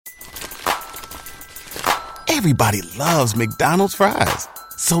Everybody loves McDonald's fries.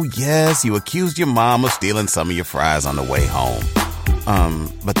 So yes, you accused your mom of stealing some of your fries on the way home.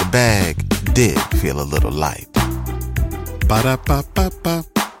 But the bag did feel a little light. Ba-da-ba-ba-ba.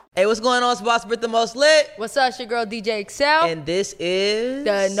 Hey, what's going on? It's Boss Brit the Most Lit. What's up? It's your girl DJ Excel. And this is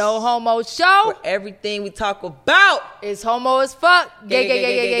the No Homo Show. Where everything we talk about is homo as fuck.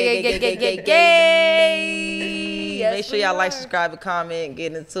 Gay. Yes, make sure y'all like, subscribe, and comment,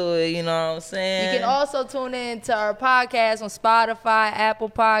 get into it, you know what I'm saying? You can also tune in to our podcast on Spotify, Apple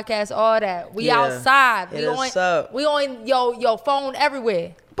Podcasts, all that. We outside. We on your phone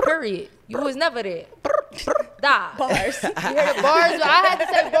everywhere. Period. You was never there. Bars. You hear the bars? I had to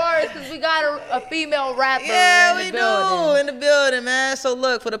say bars because we got a female rapper in the building, man. So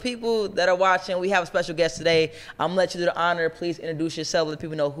look, for the people that are watching, we have a special guest today. I'm going to let you do the honor. Please introduce yourself. Let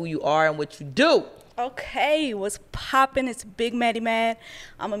people know who you are and what you do. Okay, what's poppin'? It's Big Maddie Mad.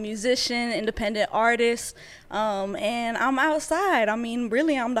 I'm a musician, independent artist, and I'm outside. I mean,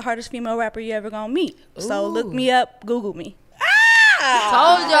 really, I'm the hardest female rapper you ever gonna meet. So look me up, Google me.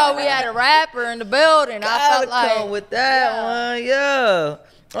 Told y'all we had a rapper in the building. I felt like come with that one, yeah.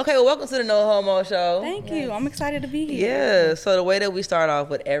 Okay, well, welcome to the No Homo Show. Thank you. I'm excited to be here. Yeah. So the way that we start off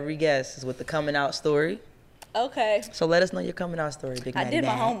with every guest is with the coming out story. Okay. So let us know your coming out story, Big Maddie. I did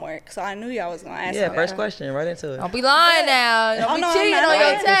my homework, so I knew y'all was gonna ask. Yeah, first question, right into it. Don't be lying now. Don't be cheating on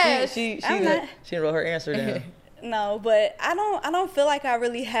your test. She wrote her answer down. No, but I don't feel like I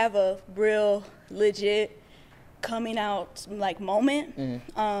really have a real legit coming out like moment.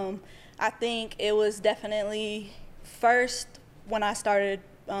 I think it was definitely first when I started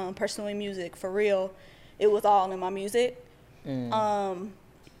pursuing music for real. It was all in my music, and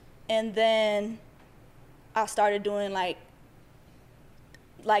then I started doing like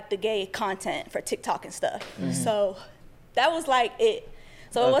the gay content for TikTok and stuff. So that was like it.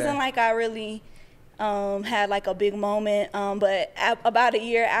 So it wasn't like I really had like a big moment, but about a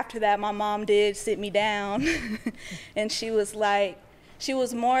year after that, my mom did sit me down and she was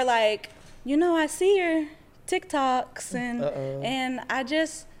more like, you know, I see your TikToks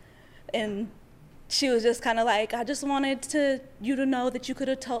and she was just kind of like, I just wanted you to know that you could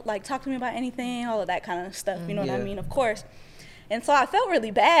have talked to me about anything, all of that kind of stuff, you know what I mean, of course. And so I felt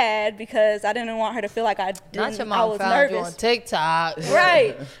really bad because I didn't want her to feel like I was nervous. You on TikTok.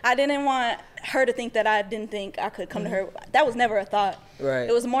 Right. I didn't want her to think that I didn't think I could come to her. That was never a thought. Right.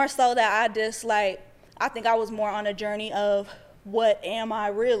 It was more so that I just I think I was more on a journey of what am I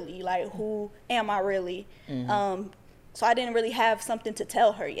really? Like, who am I really? So I didn't really have something to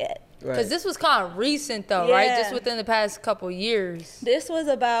tell her yet. Because this was kind of recent though, right? Just within the past couple years. This was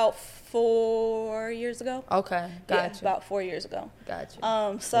about 4 years ago. Okay, gotcha. Yeah, about 4 years ago. Gotcha.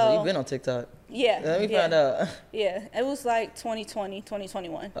 So you've been on TikTok. Yeah. Let me find out. Yeah, it was like 2020,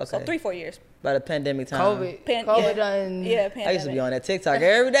 2021. Okay. So 3-4 years. By the pandemic time. COVID done. Yeah, pandemic. I used to be on that TikTok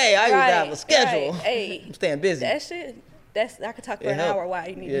every day. I used to have a schedule. Right. Hey, I'm staying busy. That shit, I could talk for an hour why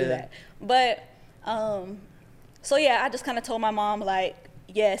you need to do that. But, so yeah, I just kind of told my mom, like,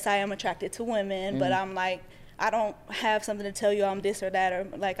 yes, I am attracted to women, but I'm like, I don't have something to tell you I'm this or that, or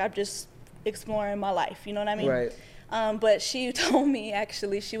like, I'm just exploring my life, you know what I mean? Right. But she told me,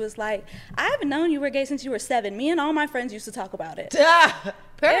 actually, she was like, I haven't known you were gay since you were 7. Me and all my friends used to talk about it.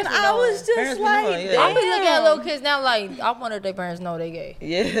 Parents and I was just like, I be looking at little kids now like, I wonder if their parents know they gay.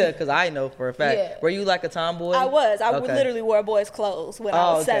 Yeah, because I know for a fact. Yeah. Were you like a tomboy? I was. I literally wore boys' clothes when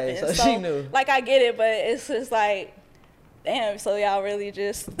I was 7. So she knew. Like, I get it, but it's just like, damn, so y'all really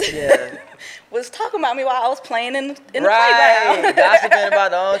just was talking about me while I was playing in the playground. Gossiping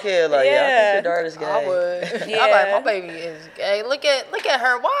about the own kid. Like, I think your daughter's gay. I would. I'm like, my baby is gay. Look at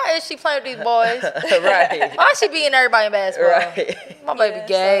her. Why is she playing with these boys? Right. Why is she beating everybody in basketball? Right. My baby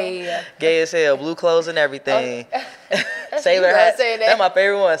gay. Gay as hell. Blue clothes and everything. Sailor hat. That's my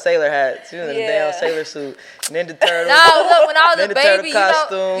favorite one. Sailor hat. She was in a damn sailor suit. Ninja Turtle. No, look, when I was a baby,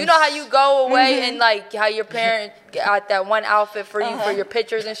 you know how you go away and like how your parents got that one outfit for you for your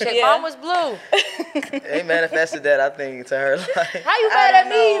pictures and shit. Mine was blue. They manifested that, I think, to her life. How you mad at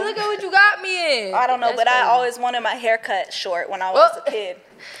me? Look at what you got me in. I don't know, That's but crazy. I always wanted my hair cut short when I was a kid.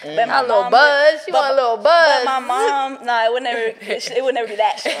 But my little buzz. She want a little buzz. But my mom, no, it would never be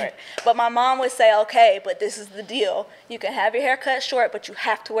that short. But my mom would say, okay, but this is the deal. You can have your hair cut short, but you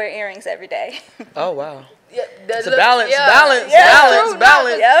have to wear earrings every day. Oh, wow. Yeah, it's a balance. Yep.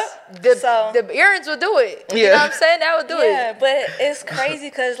 The earrings would do it. Yeah. You know what I'm saying? That would do it. Yeah, but it's crazy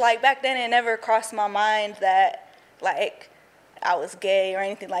because like back then it never crossed my mind that like I was gay or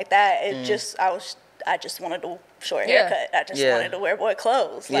anything like that. It I just wanted a short haircut. I just wanted to wear boy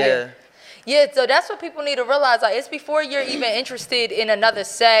clothes. Like, Yeah, so that's what people need to realize. Like, it's before you're even interested in another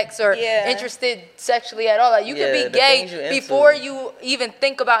sex or interested sexually at all. Like, you can be gay before you even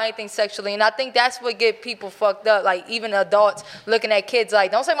think about anything sexually. And I think that's what get people fucked up. Like, even adults looking at kids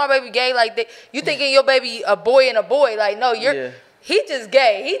like, don't say my baby gay. Like, you thinking your baby a boy and a boy. Like, no, he just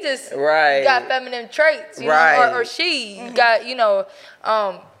gay. He just got feminine traits, you know, or she got, you know,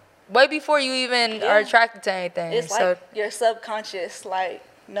 way before you even are attracted to anything. It's like your subconscious, like,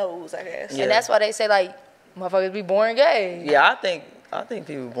 knows, I guess. And that's why they say, like, motherfuckers be born gay. Yeah, I think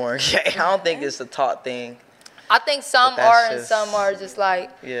people born gay. I don't think it's a taught thing. I think some are and some are just like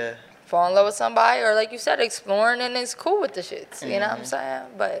fall in love with somebody, or like you said, exploring, and it's cool with the shits. You know what I'm saying?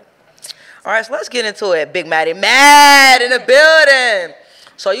 But all right, so let's get into it. Big Maddie, Mad in the building.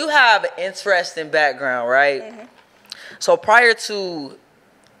 So you have an interesting background, right? So prior to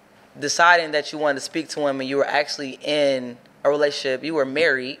deciding that you wanted to speak to women, you were actually in a relationship. You were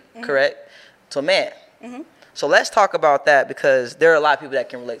married, correct, to a man. So let's talk about that, because there are a lot of people that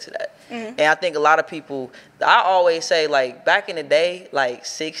can relate to that. And I think a lot of people, I always say, like, back in the day, like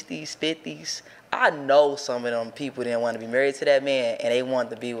 60s, 50s, I know some of them people didn't want to be married to that man, and they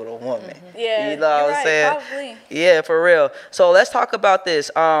wanted to be with a woman. Yeah, you know what I'm saying? Probably. Yeah, for real. So let's talk about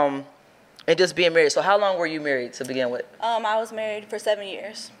this. And just being married. So how long were you married to begin with? I was married for 7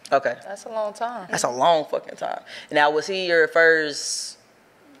 years. Okay. that's a long time. That's a long fucking time. Now, was he your first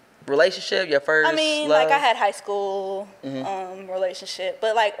relationship, your first I mean, love? like, I had high school relationship,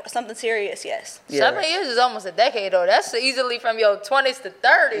 but, like, something serious, yes. 7 years is almost a decade, though. That's easily from your 20s to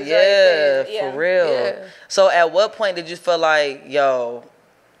 30s. Yeah, for real. Yeah. So at what point did you feel like, yo,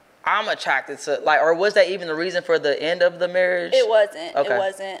 I'm attracted to, like, or was that even the reason for the end of the marriage? It wasn't. Okay. It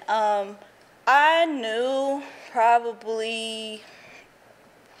wasn't. I knew probably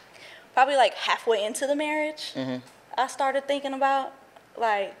like halfway into the marriage, I started thinking about,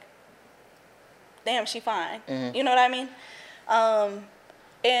 like, damn, she fine. You know what I mean?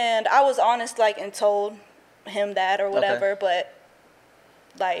 And I was honest, like, and told him that or whatever, but,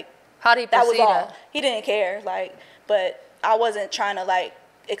 like, how did he that was all. that? He didn't care, like, but I wasn't trying to, like,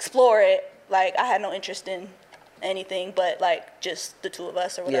 explore it. Like, I had no interest in anything but, like, just the two of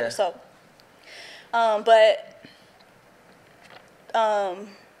us or whatever. So,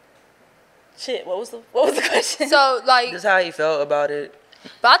 shit, what was the question? So, like, just how he felt about it.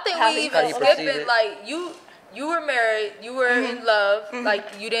 But I think we even skipping, like, you were married, you were in love,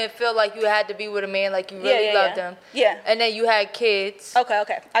 like, you didn't feel like you had to be with a man, like, you really loved him. Yeah. And then you had kids. Okay,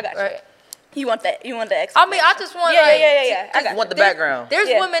 I got you. Right. You want that? You want the explanation? I mean, I just want, I want the background. There's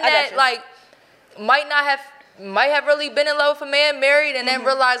women that, like, might have really been in love with a man, married, and then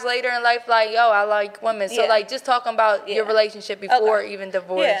realize later in life, like, yo, I like women. So, like, just talking about your relationship before even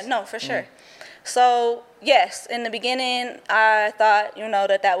divorce. Yeah, no, for sure. So, yes, in the beginning, I thought, you know,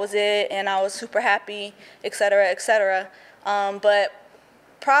 that was it, and I was super happy, et cetera, et cetera. But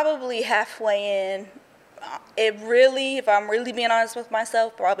probably halfway in, it really, if I'm really being honest with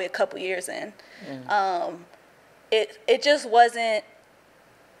myself, probably a couple years in, it just wasn't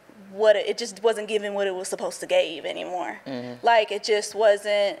it just wasn't giving what it was supposed to give anymore. Like, it just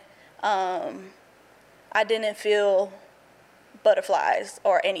wasn't, I didn't feel butterflies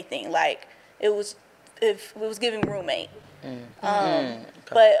or anything. Like, it was giving roommate.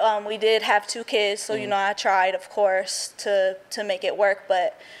 But we did have 2 kids, so, you know, I tried, of course, to make it work.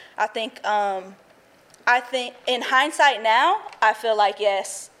 But I think in hindsight now, I feel like,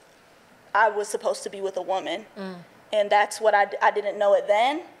 yes, I was supposed to be with a woman. And that's what I didn't know it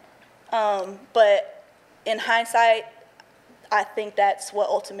then. But in hindsight, I think that's what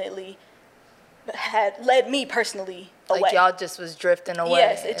ultimately had led me personally away. Like, y'all just was drifting away.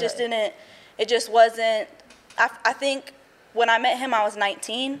 Yes, it just wasn't, I think when I met him, I was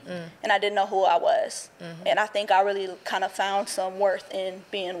 19, and I didn't know who I was. And I think I really kind of found some worth in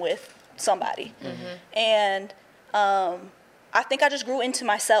being with somebody. And I think I just grew into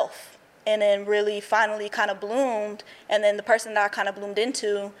myself, and then really finally kind of bloomed. And then the person that I kind of bloomed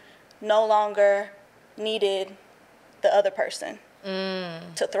into no longer needed the other person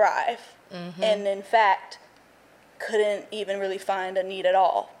to thrive. And in fact, couldn't even really find a need at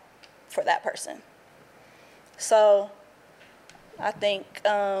all for that person. So I think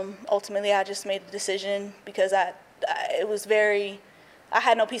ultimately I just made the decision because I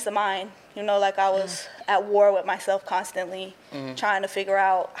had no peace of mind. You know, like, I was at war with myself constantly, trying to figure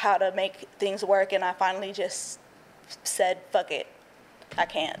out how to make things work. And I finally just said, fuck it. I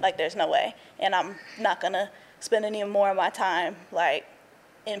can't. Like, there's no way. And I'm not going to spend any more of my time, like,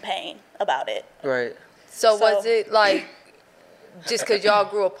 in pain about it. Right. So was it, like, just because y'all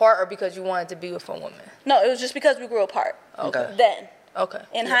grew apart, or because you wanted to be with a woman? No, it was just because we grew apart. Okay. Then. Okay.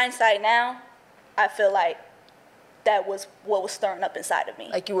 In hindsight now, I feel like that was what was stirring up inside of me.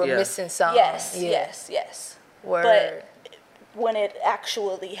 Like you were missing something. Yes. Word. But when it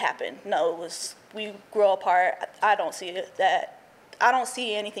actually happened, no, it was, we grew apart. I don't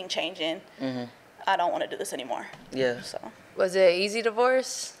see anything changing. Mm-hmm. I don't want to do this anymore. Yeah. So. Was it an easy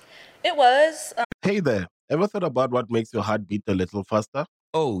divorce? It was. Hey there. Ever thought about what makes your heart beat a little faster?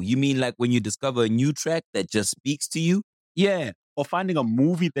 Oh, you mean like when you discover a new track that just speaks to you? Yeah. Or finding a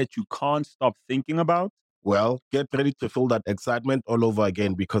movie that you can't stop thinking about? Well, get ready to feel that excitement all over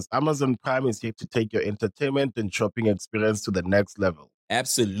again because Amazon Prime is here to take your entertainment and shopping experience to the next level.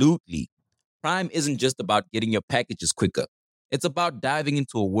 Absolutely. Prime isn't just about getting your packages quicker. It's about diving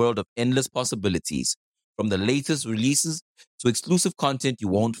into a world of endless possibilities, from the latest releases to exclusive content you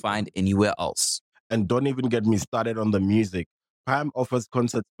won't find anywhere else. And don't even get me started on the music. Prime offers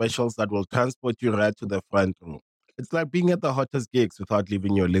concert specials that will transport you right to the front row. It's like being at the hottest gigs without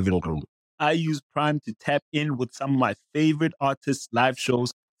leaving your living room. I use Prime to tap in with some of my favorite artists' live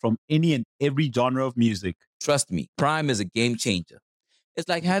shows from any and every genre of music. Trust me, Prime is a game changer. It's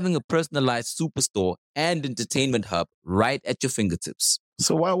like having a personalized superstore and entertainment hub right at your fingertips.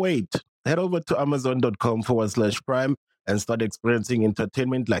 So why wait? Head over to amazon.com/Prime and start experiencing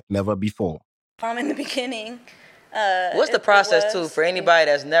entertainment like never before. In the beginning. What's the process too for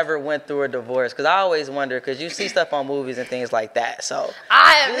anybody that's never went through a divorce? Because I always wonder, because you see stuff on movies and things like that. So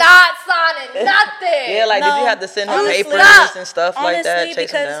I am not signing nothing. Yeah, like did you have to send them papers and stuff like that?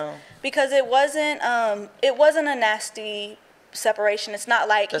 Chase them down? Because it wasn't a nasty separation. It's not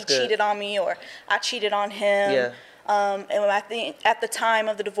like he cheated on me or I cheated on him. Yeah. And I think at the time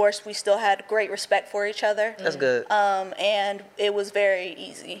of the divorce, we still had great respect for each other. That's good. And it was very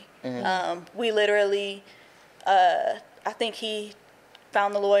easy. Mm-hmm. We literally, I think he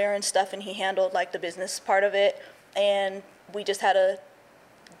found the lawyer and stuff, and he handled like the business part of it. And we just had a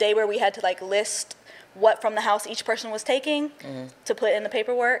day where we had to like list what from the house each person was taking to put in the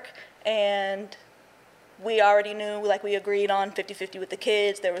paperwork. And we already knew, like we agreed on 50-50 with the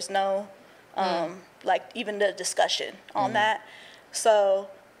kids. There was no, like even the discussion on that. So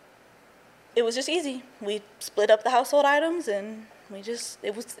it was just easy. We split up the household items and we just,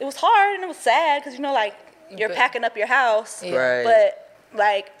 it was hard and it was sad because, you know, like you're packing up your house, right. But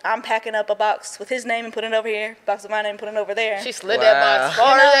like I'm packing up a box with his name and putting it over here, box with my name and putting it over there. She slid that box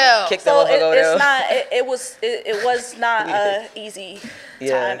far down. So it was not a easy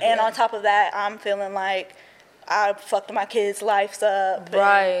time. And on top of that, I'm feeling like I fucked my kids' lives up.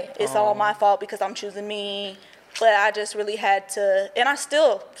 Right. It's all my fault because I'm choosing me. But I just really had to, and I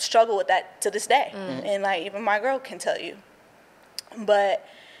still struggle with that to this day. And like even my girl can tell you. But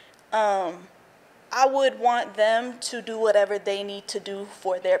I would want them to do whatever they need to do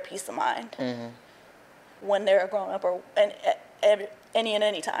for their peace of mind when they're growing up or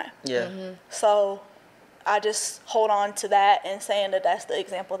any time. Yeah. So I just hold on to that and saying that that's the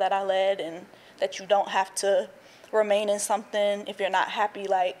example that I led and that you don't have to remain in something if you're not happy.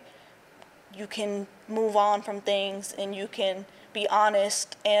 Like you can move on from things and you can be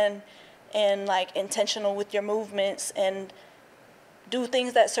honest and like intentional with your movements and do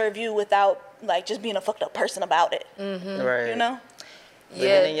things that serve you without like just being a fucked up person about it. Right. You know?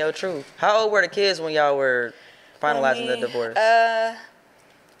 Living in your truth. How old were the kids when y'all were finalizing the divorce?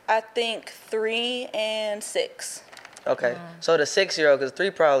 I think 3 and 6. Okay. So the 6-year-old, because 3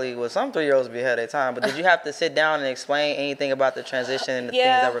 probably, well, some 3-year-olds be ahead of their time, but did you have to sit down and explain anything about the transition and the things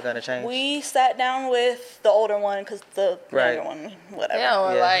that were going to change? We sat down with the older one because the younger one,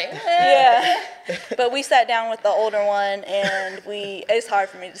 whatever. But we sat down with the older one and it's hard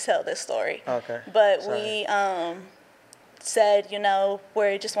for me to tell this story. Okay. But we said, you know,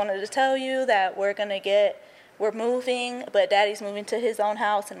 we just wanted to tell you that we're moving, but daddy's moving to his own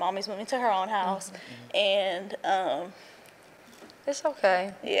house and mommy's moving to her own house. And it's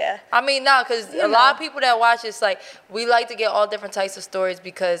okay. Yeah. I mean, no, because a lot of people that watch it's like we like to get all different types of stories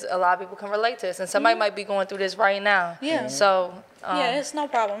because a lot of people can relate to this, and somebody might be going through this right now. Yeah. So yeah, it's no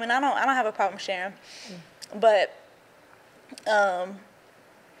problem, and I don't have a problem sharing. But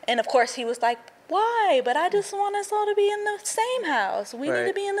and of course he was like, why? But I just want us all to be in the same house. We need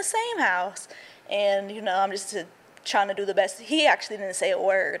to be in the same house. And, you know, I'm just trying to do the best. He actually didn't say a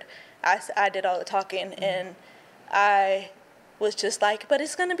word. I did all the talking, and I was just like, but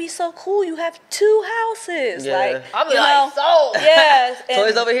it's going to be so cool. You have 2 houses. Yeah. Like, I'm like, so. Yeah.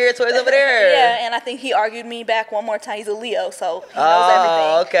 Toys over here, toys over there. Yeah, and I think he argued me back one more time. He's a Leo, so he knows everything.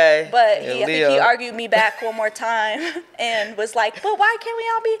 Oh, okay. But I think he argued me back one more time and was like, but why can't we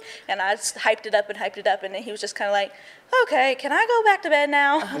all be? And I just hyped it up, and then he was just kind of like, okay, can I go back to bed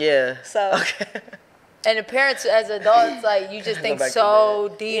now? Yeah. So. Okay. And the parents, as adults, like, you just think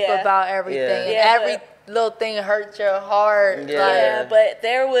so deep about everything. And every little thing hurts your heart. Yeah, but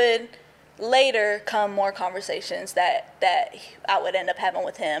there would later come more conversations that I would end up having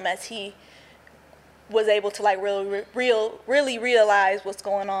with him as he was able to, like, really realize what's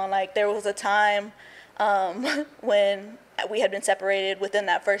going on. Like, there was a time when we had been separated within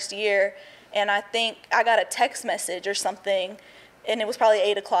that first year, and I think I got a text message or something, and it was probably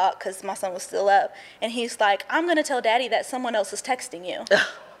 8 o'clock because my son was still up. And he's like, I'm going to tell Daddy that someone else is texting you.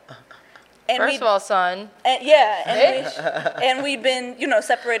 And First of all, son. And, and we'd been,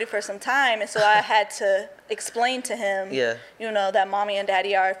 separated for some time. And so I had to explain to him, that Mommy and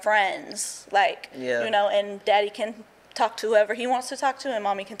Daddy are friends. Like, and Daddy can talk to whoever he wants to talk to, and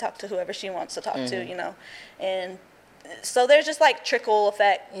Mommy can talk to whoever she wants to talk to, And so there's just, like, trickle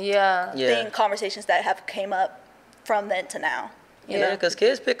effect conversations that have came up from then to now. Because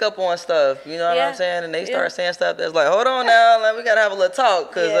kids pick up on stuff, you know what I'm saying? And they start saying stuff that's like, hold on now, we got to have a little talk,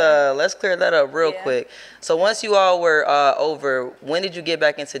 because let's clear that up real quick. So once you all were over, when did you get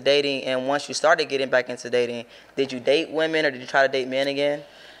back into dating? And once you started getting back into dating, did you date women or did you try to date men again?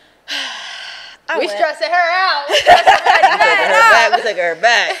 We stressing her out. We taking her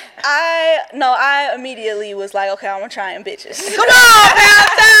back. I immediately was like, okay, I'm going to try and bitches. Come on,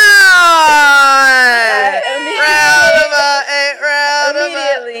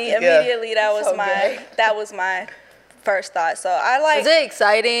 Immediately, that was my first thought. So I like. Was it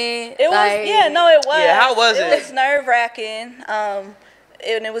exciting? It was. It was. Yeah, how was it? It was nerve-wracking, and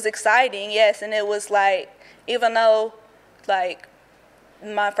it was exciting. Yes, and it was like, even though, like,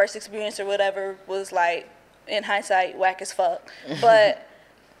 my first experience or whatever was, like, in hindsight, whack as fuck. But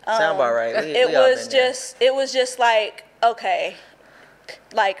sound about right. It was just like, okay,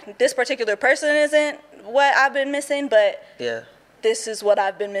 like, this particular person isn't what I've been missing, but this is what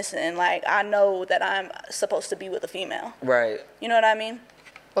I've been missing. Like, I know that I'm supposed to be with a female. Right. You know what I mean?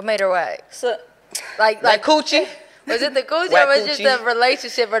 What made her whack? So, like coochie. Was it the coochie or was it just the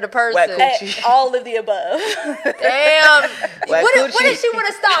relationship or the person? All of the above. Damn. What if she would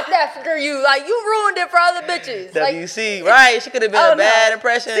have stopped after you? Like, you ruined it for other bitches. WC, right. She could have been a bad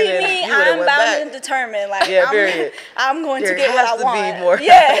impression. See, me, I'm bound and determined. Like, I'm going to get what I want. Be more.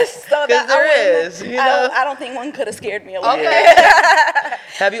 Yes. So because there is, I don't think one could have scared me away. Okay.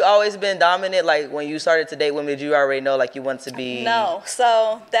 Have you always been dominant? Like, when you started to date women, did you already know, like, you want to be? No.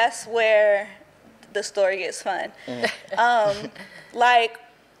 So that's where the story gets fun. Like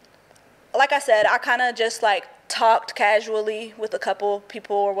I said, I kind of just, like, talked casually with a couple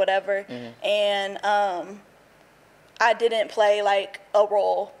people or whatever, and I didn't play, like, a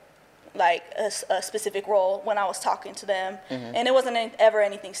role, like a specific role when I was talking to them, and it wasn't ever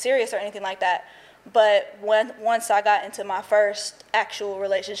anything serious or anything like that. But once I got into my first actual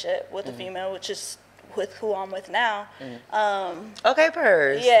relationship with a female, which is with who I'm with now. Okay,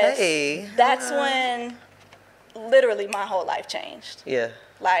 Purse. Yes. Hey. That's when literally my whole life changed. Yeah.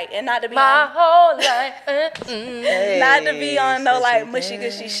 Like, and not to be whole life. Not to be on no, like, mushy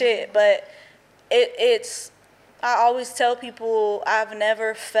gushy shit, but it's I always tell people I've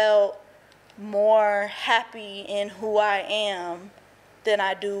never felt more happy in who I am than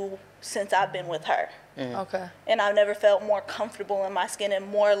I do since I've been with her. Okay. And I've never felt more comfortable in my skin and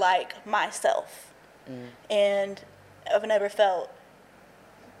more like myself. And I've never felt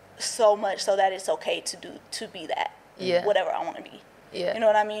so much so that it's okay to be that. Whatever I want to be. You know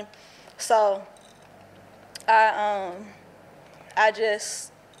what I mean? So I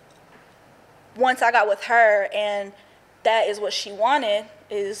just, once I got with her, and that is what she wanted,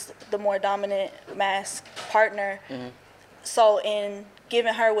 is the more dominant mask partner. So in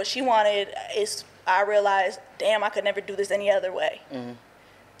giving her what she wanted, I realized, damn, I could never do this any other way.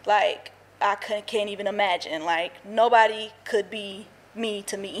 Like, I can't even imagine. Like, nobody could be me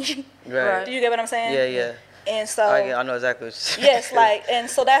to me. Right. Do you get what I'm saying? Yeah. And so I know exactly what you're saying. Yes, like, and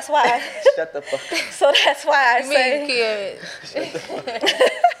so that's why. Shut the fuck up. So that's why I say.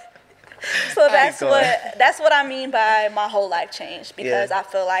 So that's what I mean by my whole life changed, because I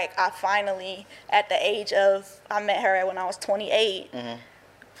feel like I finally, at the age of, I met her when I was 28,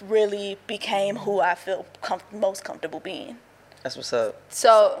 really became who I feel most comfortable being. That's what's up.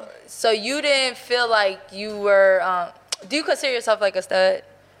 So you didn't feel like you were, do you consider yourself like a stud?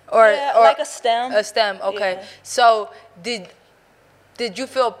 Or like a STEM. A STEM, okay. Yeah. So did you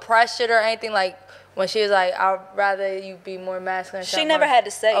feel pressured or anything, like when she was like, I'd rather you be more masculine? She never had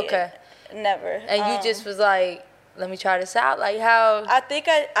to say it. Never. And you just was like, let me try this out? Like, how? I think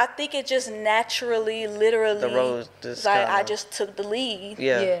it just naturally, literally, the road just like, I just took the lead.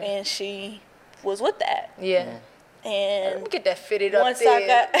 Yeah. And she was with that. Yeah. And get that fitted up once there. I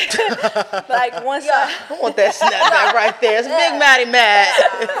got, like once I want that snapback right there. It's Big Maddie mad.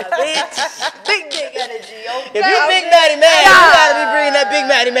 Big dick energy, okay? If you Big Maddie mad, you gotta be bringing that Big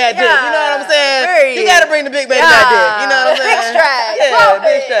Maddie mad dick. You know what I'm saying? Period. You gotta bring the Big Maddie mad dick. You know what I'm saying? Big strap. Yeah,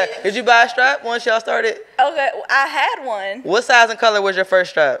 big strap. Did you buy a strap once y'all started? Okay, I had one. What size and color was your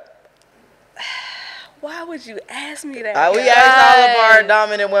first strap? Why would you ask me that? We asked all of our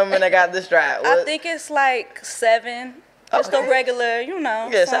dominant women that got the strap. I think it's like 7. Just a regular,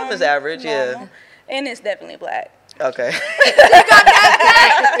 Yeah, 7 is average, normal. And it's definitely black. Okay. She got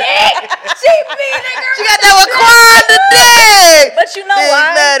that with Quad dick. But you know Big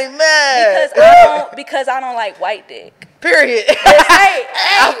why? Maddie mad. Because I don't like white dick. Period. Hey,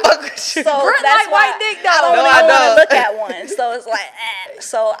 I fuck with you. so Brent that's like why white dick, though. I don't No, I even want don't. to look at one. So it's like,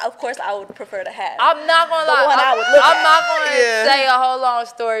 So of course I would prefer to have. I'm not gonna The lie. one I would look I'm at. not gonna Yeah. say a whole long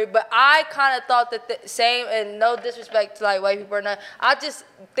story, but I kind of thought that the same, and no disrespect to like white people or nothing. I just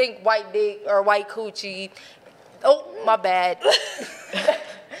think white dick or white coochie. Oh, my bad.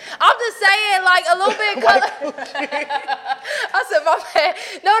 I'm just saying, like, a little bit color. I said, my bad.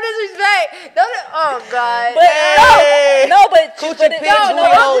 No disrespect. Oh, God. But but Coochie but pigs,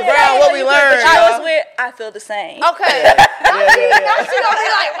 Julio Brown, what we learned, I y'all. was weird. I feel the same. Okay. Now she gonna be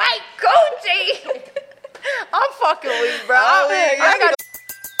like, white coochie. I'm fucking weak, bro. I got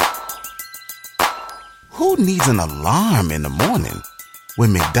Who needs an alarm in the morning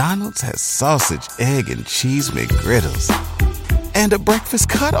when McDonald's has sausage, egg, and cheese McGriddles and a breakfast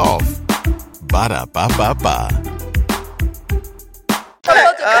cutoff? Ba-da-ba-ba-ba.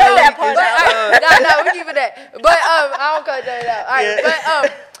 that part out. No, we keep it that. But I don't cut that out. All right, but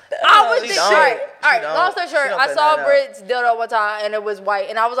I was just all right. Long story short, I saw Brit's dildo one time and it was white,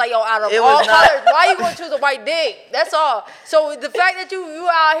 and I was like, yo, out of all colors, why you gonna choose a white dick? That's all. So the fact that you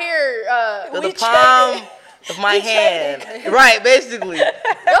out here, the palm of my hand, right? Basically, it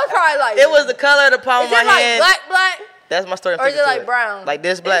was probably like it was the color of the palm of my like hand. black, That's my story. or is it like brown? Like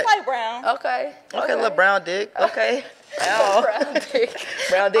this black? It's like brown. Okay. Okay, little brown dick. Okay. Brown dick.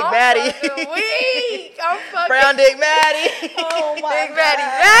 Brown dick I'm Maddie. fucking weak. I'm fucking Brown dick Maddie. Oh my Big Maddie.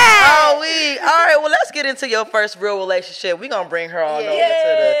 Oh, we. All right, well, let's get into your first real relationship. We're going to bring her on over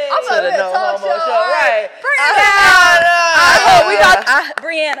to the No Homo show. Right. We got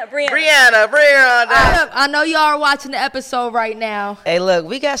Brianna. Brianna, bring her on down. I know y'all are watching the episode right now. Hey, look,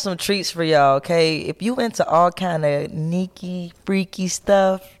 we got some treats for y'all, okay? If you into all kind of neaky, freaky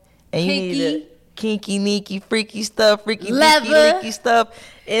stuff, and you need kinky, neaky, freaky stuff, freaky, leaky stuff,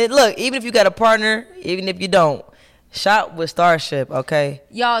 and look, even if you got a partner, even if you don't, shop with Starship, okay?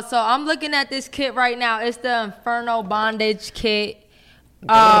 Y'all, so I'm looking at this kit right now. It's the Inferno Bondage Kit.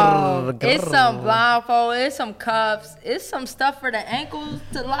 It's some blindfold, it's some cuffs, it's some stuff for the ankles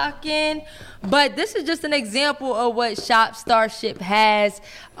to lock in. But this is just an example of what Shop Starship has.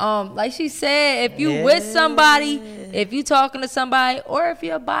 Like she said, if you with somebody, if you talking to somebody, or if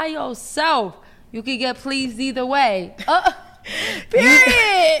you're by yourself, you can get pleased either way.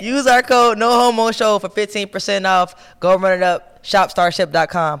 Period. Use our code No Homo Show for 15% off. Go run it up.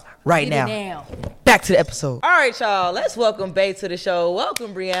 ShopStarship.com right now. Back to the episode. All right, y'all. Let's welcome Bae to the show.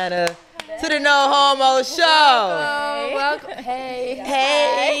 Welcome, Brianna, to the No Homo Show. Welcome.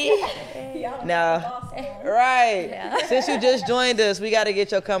 Hey. Now, right. Since you just joined us, we got to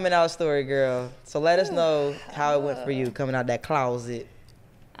get your coming out story, girl. So let us know how it went for you coming out that closet.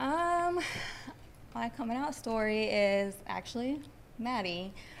 My coming out story is actually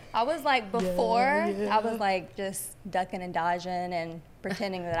Maddie. I was like, before, I was like just ducking and dodging and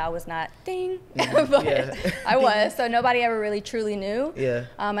pretending that I was not but I was. So nobody ever really truly knew. Yeah.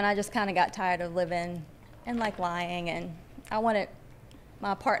 And I just kind of got tired of living and like lying, and I wanted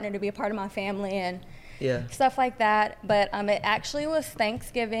my partner to be a part of my family and stuff like that. But it actually was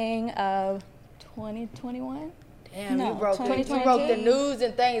Thanksgiving of 2021. Damn, No, you broke 2022. the news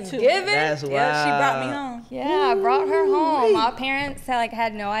and Thanksgiving. That's wild. Yeah, she brought me home. Yeah, I brought her home. My parents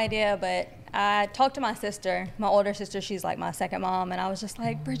had no idea, but I talked to my sister, my older sister. She's like my second mom, and I was just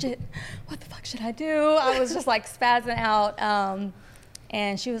like, Bridget, what the fuck should I do? I was just like spazzing out,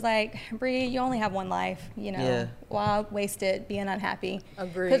 and she was like, Bri, you only have one life, why waste it being unhappy?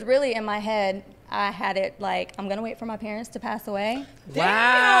 Agreed. Because really in my head, I had it like, I'm gonna wait for my parents to pass away. Wow.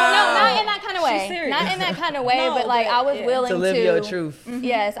 No, not in that kind of way. serious. Not in that kind of way, No, but like I was willing To live your truth.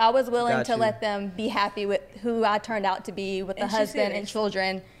 Yes, I was willing Got to you. let them be happy with who I turned out to be, with the And she's husband and serious.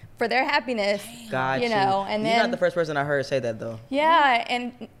 children, for their happiness. Got you. And You're then not the first person I heard say that, though. yeah,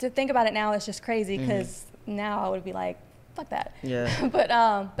 and to think about it now, it's just crazy because now I would be like, fuck that. Yeah. But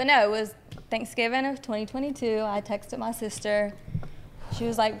no, it was Thanksgiving of 2022. I texted my sister. She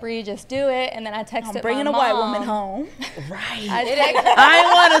was like, Bree, just do it. And then I texted I'm bringing my a white mom. woman home. Right. I didn't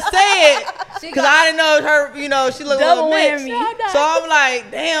want to say it because I didn't know her, she looked a little mixed. So I'm like,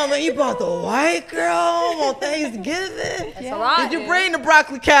 damn, man, you brought the white girl home on Thanksgiving? That's a lot. Did you bring the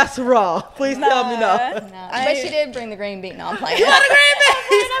broccoli casserole? Please tell me no. But she did bring the green bean. No, I'm playing. You want a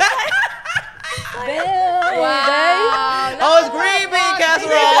green bean? Wow. Oh, it's green bean casserole.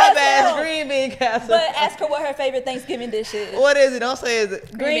 My bad. It's green bean casserole. But ask her what her favorite Thanksgiving dish is. What is it? Don't say is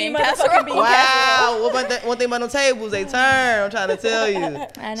it. Green bean motherfucking bean casserole. Wow. One thing about them tables, they turn. I'm trying to tell you.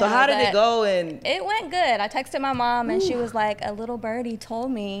 So how did it go? And it went good. I texted my mom, and she was like, a little birdie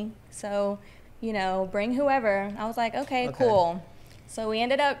told me, so, bring whoever. I was like, okay, cool. So we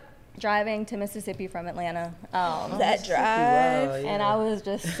ended up driving to Mississippi from Atlanta. That drive. And I was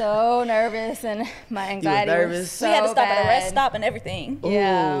just so nervous, and my anxiety was so we had to stop at a rest bad. stop and everything.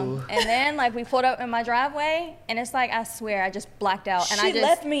 Yeah. Ooh. And then we pulled up in my driveway, and it's like, I swear, I just blacked out. And She I just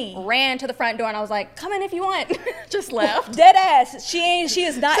left me. ran to the front door, and I was like, come in if you want. Just left. Dead ass. She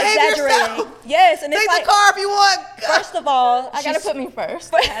is not Save exaggerating. yourself. Yes, and take it's like, the car if you want. first of all, I gotta put me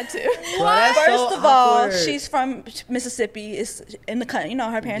first. I had to. That's First so of all, awkward. she's from Mississippi. It's in the country.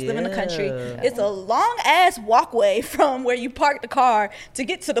 Her parents live in the country. Yeah. It's a long ass walkway from where you park the car to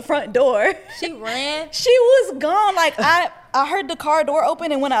get to the front door. She ran. She was gone. I heard the car door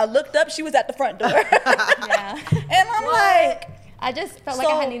open, and when I looked up, she was at the front door. Yeah. And I'm like, I just felt like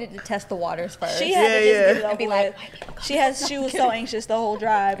I needed to test the waters first. she had to just get it And be over like, with. She was so anxious the whole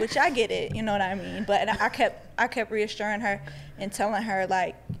drive, which I get it, you know what I mean? But I kept reassuring her and telling her,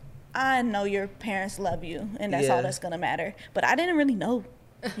 like, I know your parents love you, and that's all that's gonna matter. But I didn't really know.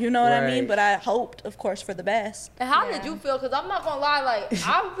 You know what I mean? But I hoped, of course, for the best. And how did you feel? Because I'm not going to lie,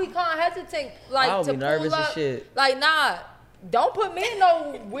 I would be kind of hesitant, I would to be nervous pull as up. shit. Nah, don't put me in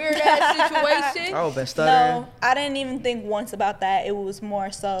no weird-ass situation. I would have been stuttering. No, I didn't even think once about that. It was more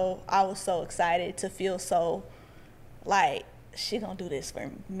so, I was so excited to feel so, like, she gonna do this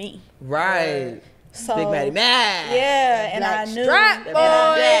for me. Right. So, Big Maddie mad. Yeah, and Like I knew. strap,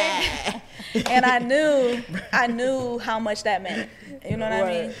 boy. And I knew how much that meant. You know what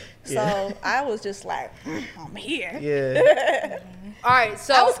I mean? So I was just like, I'm here. Yeah. All right,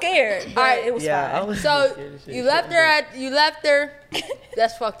 so I was scared, but Alright, it was Yeah. I fine. was So scared as shit. you left her.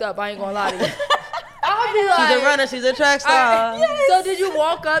 That's fucked up. I ain't gonna lie to you. I'll be like, She's a runner. She's a track star. So did you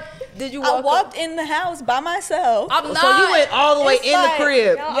walk up? Did you walk I up? walked in the house by myself. I'm not. So you went all the way It's in like- the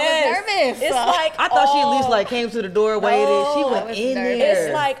crib. I was Yes. nervous. It's like I thought she at least came to the door, waited. She No, went I was in nervous. there.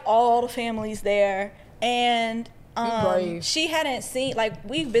 It's like all the families there, and brave. she hadn't seen,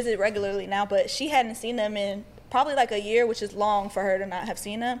 we visit regularly now, but she hadn't seen them in probably like a year, which is long for her to not have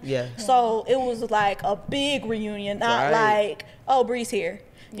seen them. Yeah. So it was like a big reunion, not Right. like, oh, Bree's here,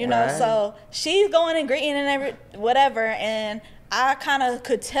 you know. Right. So she's going and greeting and whatever, and I kind of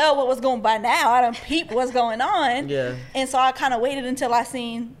could tell what was going by now. I done peeped what's going on. Yeah. And so I kind of waited until I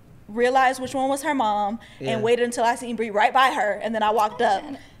realized which one was her mom, Yeah. and waited until I seen Bree right by her, and then I walked up.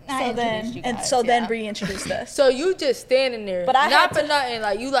 I introduced you guys, Then yeah. Bree introduced us. So you just standing there, But I not had for nothing.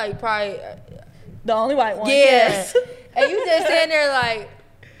 Like you, probably, The only white one. yeah. Yes. And you just standing there,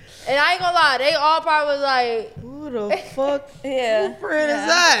 and I ain't gonna lie, they all probably was like, Who the fuck? Yeah. Who friend is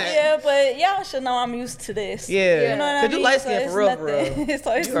that? Yeah, but y'all should know I'm used to this. Yeah. You know what I Cause mean? you light So skin it's for real, for nothing. real.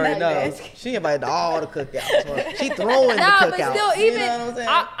 So it's You already know. nothing. She invited to all the cookouts. Man. She throwing nah, the but cookouts. still, even you know what I'm saying?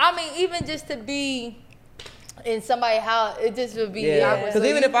 I mean, even just to be in somebody's house, it just would be Yeah, awkward. because So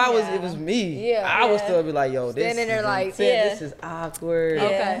even you- if I was, it was me. Yeah. I would Yeah. still be like, yo, this Standing there is like, insane. yeah. This is awkward. Yeah.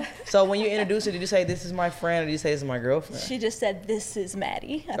 Okay. So when you introduced her, did you say this is my friend, or did you say this is my girlfriend? She just said, "This is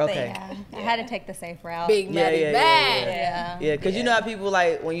Maddie." I Okay. think. I had to take the safe route. Big Maddie yeah, mad. Yeah. Yeah, because you know how people,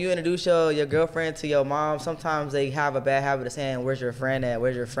 like, when you introduce your girlfriend to your mom, sometimes they have a bad habit of saying, where's your friend at?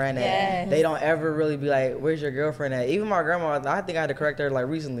 Where's your friend at? Yes. They don't ever really be like, where's your girlfriend at? Even my grandma, I think I had to correct her, like,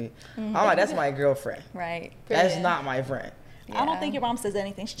 recently. I'm like, that's my girlfriend. Right. That's not my friend. I don't think your mom says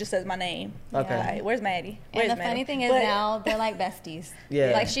anything. She just says my name. Okay. Like, where's Maddie? Where's And the Maddie? funny thing is But- now they're like besties.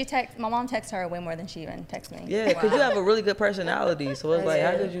 Yeah. Like my mom texts her way more than she even texts me. Yeah, because you have a really good personality. So it's like,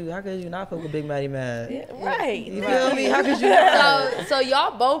 how could you not fuck with Big Maddie mad? Yeah, right. You feel me? How could you not? So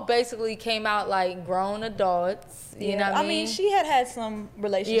y'all both basically came out like grown adults. You know what I mean? she had some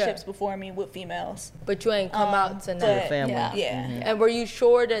relationships before me with females. But you ain't come out to but- none. Family. Yeah. Yeah. And were you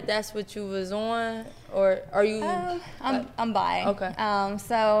sure that that's what you was on, or are you? I'm bi. Okay.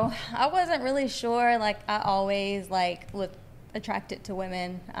 So I wasn't really sure. Like I always was attracted to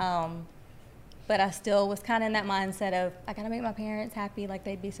women. But I still was kind of in that mindset of I gotta make my parents happy. Like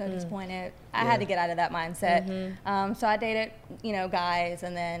they'd be so disappointed. I had to get out of that mindset. So I dated, guys,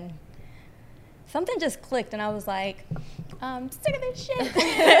 and then something just clicked, and I was like, Sick of this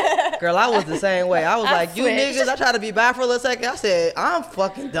shit. Girl, I was the same way. I was like, you switched. niggas, I tried to be bad for a little second. I said, I'm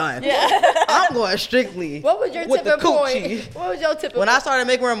fucking done. Yeah. I'm going strictly What was your with the tipping point? coochie. What was your tipping When point? I started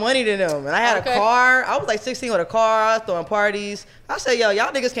making more money than them, and I had a car, I was like 16 with a car, I was throwing parties. I said, yo,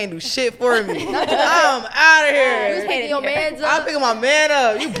 y'all niggas can't do shit for me. I'm out of here. You was picking your mans I was up. picking my man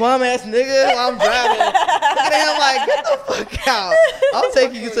up. You bum ass nigga while I'm driving. Looking at him like, get the fuck out. I'll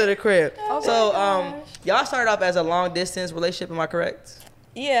take you to the crib. So, y'all started off as a long distance relationship, am I correct?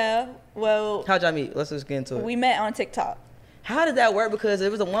 Yeah. Well, How'd y'all meet? Let's just get into it. we met on TikTok. How did that work? Because there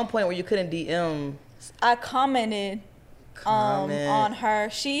was at one point where you couldn't DM. I commented on her.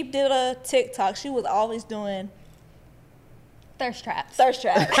 She did a TikTok. She was always doing Thirst traps. thirst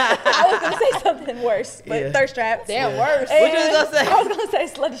traps. I was gonna say something worse, but thirst traps. Damn, worse. What you was gonna say? I was gonna say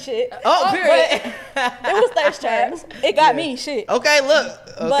slutty shit. Oh, period. It was thirst traps. It got me shit. Okay, look.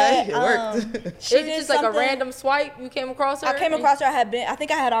 Okay, But it worked. she It was did just like a something- random swipe. You came across her. I came across her. I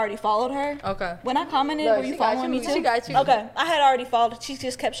think I had already followed her. Okay. When I commented, Look, were you she got following you. me too? She got you. Okay, I had already followed her. She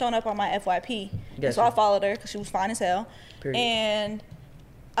just kept showing up on my FYP. And so I Gotcha. followed her because she was fine as hell. Period.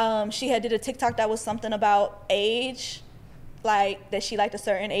 And she had did a TikTok that was something about age, like that she liked a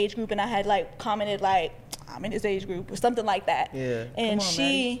certain age group, and I had like commented like, I'm in this age group or something like that. Yeah. And Come on,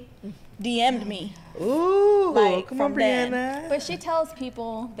 she DM'd me. Ooh, Like, come on, from then. Brianna. But she tells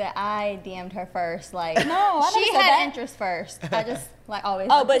people that I DM'd her first. Like, No, I never she said had that. interest first. I just like always.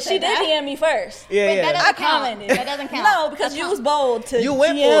 Oh, like but to she say did that. DM me first. Yeah, But that yeah. doesn't I count. commented. That doesn't count. No, because That's you not- was bold to You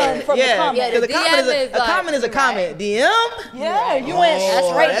went DM for it. from Yeah, the comment. Yeah, because the a comment is DM is a comment is a like- comment. DM? Yeah, you went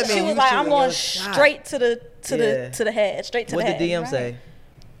Oh, straight. that She mean was you like, I'm shooting going your shot. straight to the Yeah. to the head, straight to What the did head. DM say?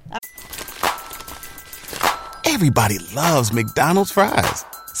 Everybody loves McDonald's fries.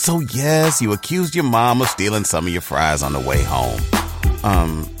 So yes, you accused your mom of stealing some of your fries on the way home.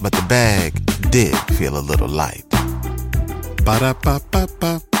 But the bag did feel a little light.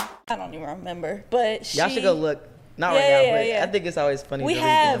 Ba-da-ba-ba-ba. I don't even remember, but Y'all should go look. Not right Yeah, now, yeah, but yeah. I think it's always funny. We to read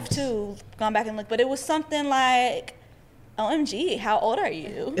have DMs. too gone back and looked, but it was something like, OMG, how old are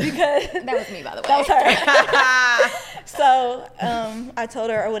you? Because That was me, by the way. that was her. So I told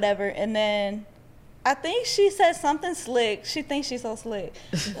her or whatever, and then I think she said something slick. She thinks she's so slick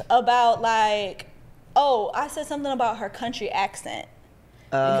about like, oh, I said something about her country accent.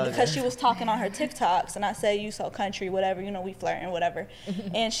 Because she was talking on her TikToks, and I said, you so country, whatever, you know, we flirting, whatever.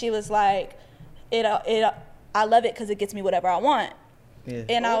 And she was like, I love it because it gets me whatever I want. Yeah.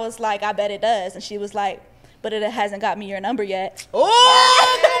 And I was like, I bet it does. And she was like, but it hasn't got me your number yet.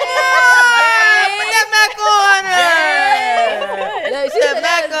 Oh, put that back on her. Yeah, she Put said that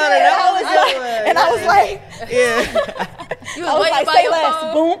back that on her. That was Like, and I was like, yeah. You I was was waiting like, by say your less,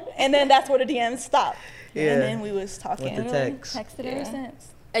 phone. boom. And then that's where the DMs stopped. Yeah. And then we was talking. With the text. Texted ever since.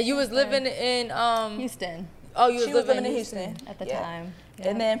 And you was living in Houston Oh, you She was living in Houston. at the Yeah. time.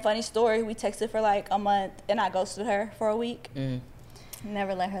 And then funny story, we texted for like a month, and I ghosted her for a week.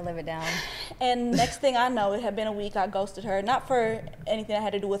 Never let her live it down. And next thing I know, it had been a week. I ghosted her, not for anything that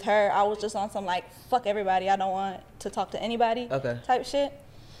had to do with her. I was just on some like fuck everybody. I don't want to talk to anybody. Okay. Type shit.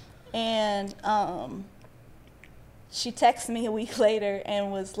 And she texted me a week later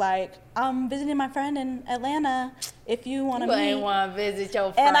and was like, I'm visiting my friend in Atlanta. If you want to You meet. ain't want to visit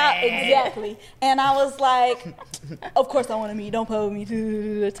your friend. And exactly. And I was like, of course I want to meet. Don't put with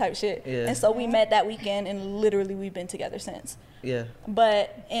me, type shit. Yeah. And so we met that weekend, and literally we've been together since. Yeah.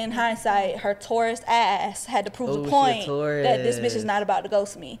 But in hindsight, her tourist ass had to prove Oh, the she a point that this bitch tourist. is not about to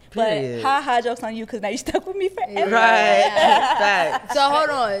ghost me. Period. But ha joke's on you because now you stuck with me forever. Right. Fact. So hold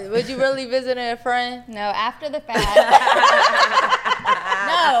on, was you really visiting a friend? No, after the fact.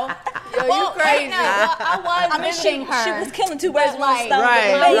 No. Yo, you crazy. No, well, I was visiting her. She was killing two birds with one like, stone.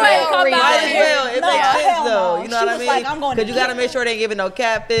 Right. But You ain't come Might out Might as here. well. It No, makes sense hell though. no. You know She what I was mean? like, I'm going to Because you got to get make sure they ain't giving no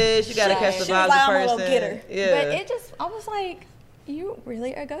catfish. You got to catch the She was vibes like, of I'm the gonna person. go get her. Yeah. But it just, I was like, you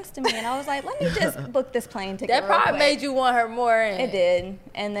really are ghosting me. And I was like, let me just book this plane ticket. That real probably quick. made you want her more. It did.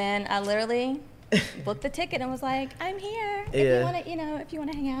 And then I literally booked the ticket and was like, I'm here. If Yeah. you want to, if you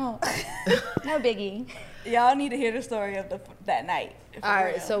want to hang out. No biggie. Y'all need to hear the story of that night. for All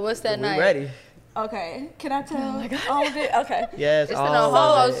right, real. so what's that We night? ready. Okay, can I tell all of it? Okay. Yes. It's in a all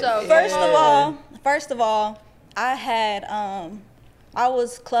Homo of it. show. First of all, I had I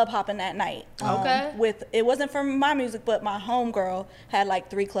was club hopping that night. Okay. With it wasn't for my music, but my homegirl had like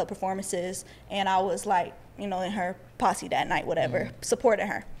 3 club performances, and I was like, you know, in her posse that night, whatever, supporting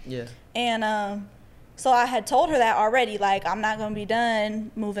her. Yeah. And so I had told her that already, like, I'm not gonna be done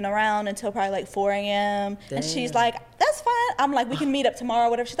moving around until probably like 4 a.m. And she's Damn. like, that's fine. I'm like, we can meet up tomorrow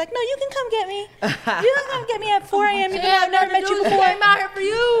or whatever. She's like, no, you can come get me. You can come get me at 4 a.m. Even though I've never met you before. I'm out here for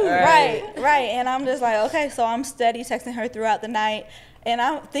you. Right. And I'm just like, okay. So I'm steady texting her throughout the night. And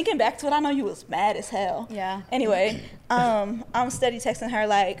I'm thinking back to it, I know you was mad as hell. Yeah. Anyway, I'm steady texting her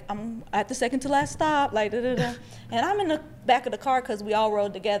like, I'm at the second to last stop, like da-da-da. And I'm in the back of the car because we all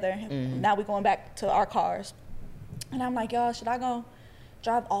rode together. Now we going back to our cars. And I'm like, y'all, should I go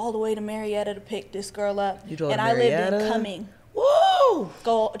drive all the way to Marietta to pick this girl up? You drove and to I Marietta? lived in Cumming. Woo!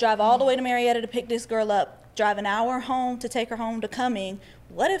 Go drive all the way to Marietta to pick this girl up, drive an hour home to take her home to Cumming.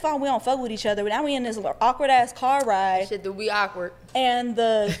 What if we don't fuck with each other? Now we in this awkward ass car ride. Shit do be awkward. And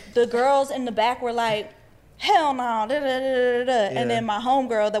the girls in the back were like, hell no, da, da, da, da, da. And then my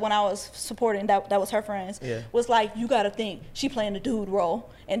homegirl that when I was supporting, that was her friends, was like, you gotta think, she playing the dude role.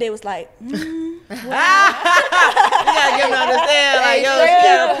 And they was like, You gotta give them to understand, like, yo, she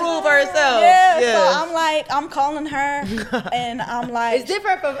gotta prove herself. So I'm like, I'm calling her, and I'm like, It's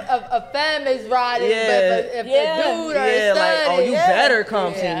different if a femme is riding, but if the dude or his son like, oh, you is, better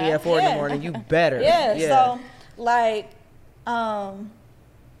come see me at 4 in the morning. You better. So like,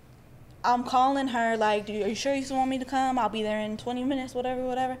 I'm calling her like, are you sure you still want me to come? I'll be there in 20 minutes,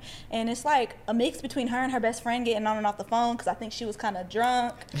 whatever. And it's like a mix between her and her best friend getting on and off the phone because I think she was kind of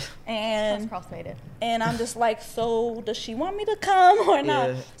drunk. And cross-faded. And I'm just like, so does she want me to come or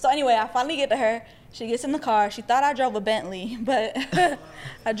not? So anyway, I finally get to her. She gets in the car. She thought I drove a Bentley, but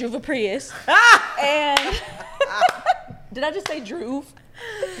I drove a Prius. And did I just say drove?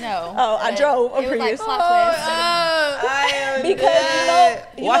 No. Oh, I drove a Prius. Like plot twist. Because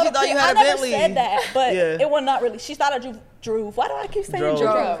why she thought you had a Bentley? I never said that, but it was not really. She thought I drove. Why do I keep saying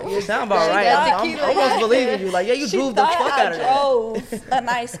drove? You sound about right. I'm almost believing you. Like, yeah, you drove the fuck out of that. I drove a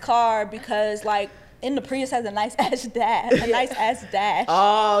nice car because, like, in the Prius has a nice ass dash.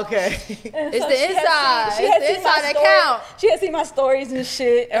 Oh, okay. It's the inside. It's the inside that count. She had seen my stories and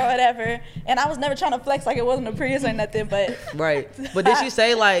shit or whatever, and I was never trying to flex like it wasn't a Prius or nothing. But But did she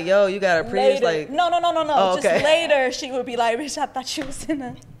say like, yo, you got a Prius? Later. Like, no. Oh, okay. Just later, she would be like, bitch, I thought you was in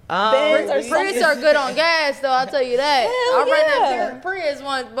a Benz or something. Prius are good on gas, though. I'll tell you that. I ran that Prius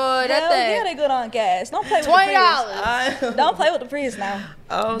once, boy. That thing. Yeah, they good on gas. Don't play with the $20. Don't play with the Prius now.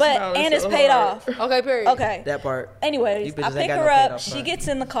 But it's paid off. Okay, period. Okay. That part. Anyways, I pick her up. She gets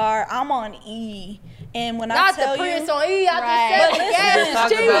in the car. I'm on E. And when Not I tell the Prius you, on E, I just said the gas is Talk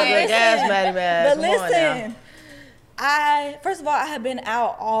cheap. about the gas, Maddie. But listen, first of all, I have been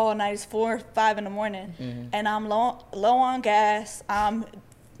out all night. It's 4 or 5 in the morning, and I'm low on gas. I'm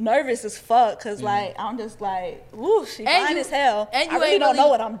nervous as fuck because like I'm just like, woo, she fine as hell. And I really don't know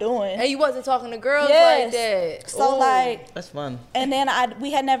what I'm doing. And you wasn't talking to girls like that. So like, that's fun. And then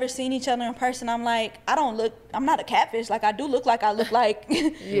we had never seen each other in person. I'm like, I'm not a catfish. Like I do look like I look like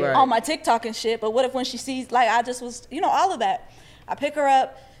on my TikTok and shit. But what if when she sees, like I just was, all of that. I pick her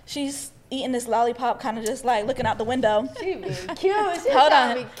up. She's eating this lollipop, kind of just like looking out the window. She be cute. Hold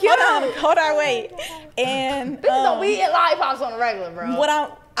on, wait. And we eat lollipops on the regular,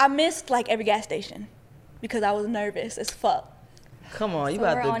 bro. I missed like every gas station because I was nervous as fuck. Come on, you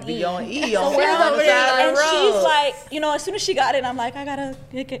about to be on E So on we're the over side there, of the and road. she's like, as soon as she got in, I'm like, I gotta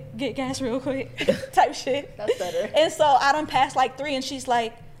get gas real quick, type shit. That's better. And so I done passed like 3, and she's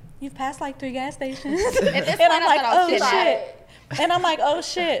like, you've passed like 3 gas stations. And I'm like, oh shit. And I'm like, oh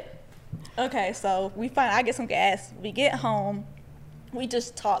shit. Okay, so I get some gas. We get home. We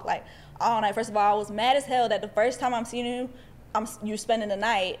just talk like all night. First of all, I was mad as hell that the first time I'm seeing you, you're spending the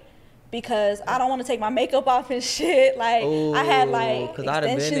night because I don't want to take my makeup off and shit. Like I had like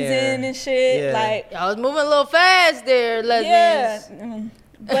extensions in and shit. Yeah. Like I was moving a little fast there, lesbians.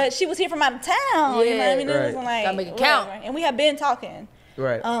 But she was here from out of town. You know what I mean? It wasn't like gotta make it count. And we had been talking.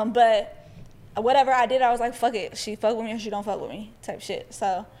 Right. But whatever I did, I was like, fuck it. She fuck with me or she don't fuck with me, type shit.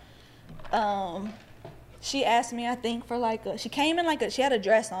 So, she asked me, I think, for like she came in she had a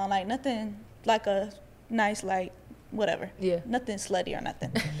dress on, like nothing, like a nice, like whatever. Yeah. Nothing slutty or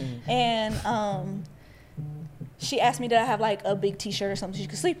nothing. And she asked me, did I have like a big t-shirt or something she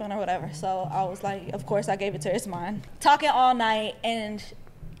could sleep in or whatever. So I was like, of course I gave it to her. It's mine. Talking all night, and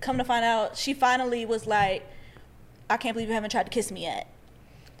come to find out, she finally was like, I can't believe you haven't tried to kiss me yet.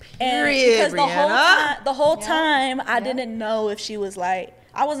 And because the whole time I didn't know if she was like,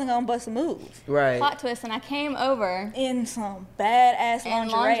 I wasn't gonna bust a move. Right. Plot twist, and I came over in some badass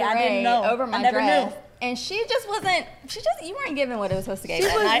lingerie. I didn't know. Over my I never dress. knew. And she just wasn't. You weren't giving what it was supposed to give. She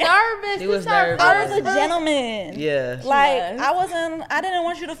was nervous. She was nervous. I was a gentleman. Yeah. Like I didn't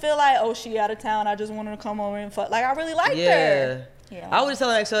want you to feel like, oh, she out of town. I just wanted to come over and fuck. Like I really liked her. Yeah. I was just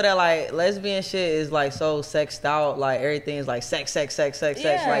telling XO that like lesbian shit is like so sexed out. Like everything is like sex. Yeah,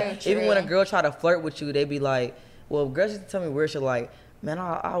 Like even when a girl try to flirt with you, they be like, well, girls used to tell me weird shit like, man,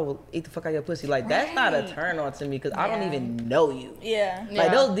 I will eat the fuck out of your pussy. Like, that's not a turn on to me because I don't even know you. Yeah. Like,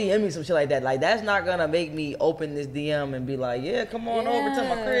 they'll DM me some shit like that. Like, that's not gonna make me open this DM and be like, yeah, come on over to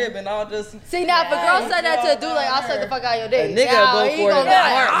my crib and I'll just. See, now, if a girl said that to a dude, like, I'll suck the fuck out of your dick. A nigga go for it in a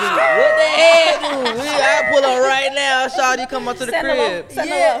heartbeat. What the hell, dude? I pull up right now. Shawty, come up to the crib.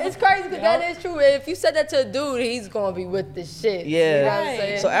 Yeah, it's crazy because that is true. If you said that to a dude, he's gonna be with the shit. Yeah. You know what I'm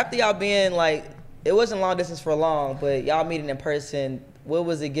saying? So after y'all being like, it wasn't long distance for long, but y'all meeting in person, what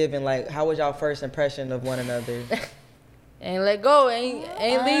was it giving? Like, how was y'all first impression of one another? Ain't let go, ain't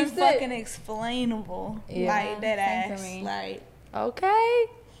leave shit. Fucking explainable. Yeah. Like that Same ass. for me. Like, Okay.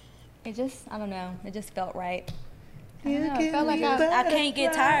 It just, I don't know. It just felt right. I I don't know. It felt like I can't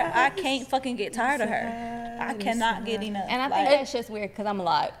get tired. I can't fucking get tired of her. I cannot get enough. and I think Like, that's just weird because I'm a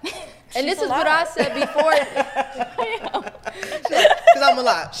lot. And this She's is what I said before. Because I'm a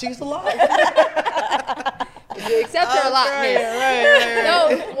lot. She's a lot. You accept her a lot, miss. Right.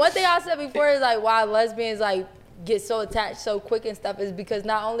 No, one thing I said before is like why lesbians like get so attached so quick and stuff is because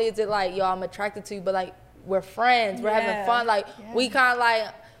not only is it like, yo, I'm attracted to you, but like we're friends, we're having fun. Like we kind of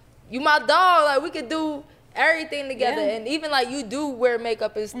like, you my dog, like we could do everything together. And even like you do wear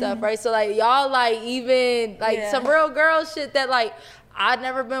makeup and stuff, right? So like y'all like even like some real girl shit that like I've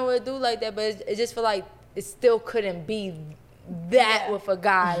never been with a dude like that, but it just feel like it still couldn't be that with a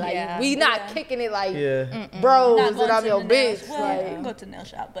guy. Like we not kicking it like bros and I'm your bitch. Well, like, you can go to the nail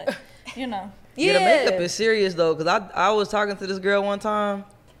shop, but you know. Yeah, the makeup is serious though, because I was talking to this girl one time,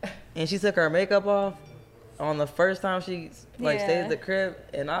 and she took her makeup off on the first time she like stayed at the crib,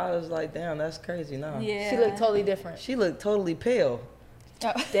 and I was like, damn, that's crazy. No, she looked totally different. She looked totally pale.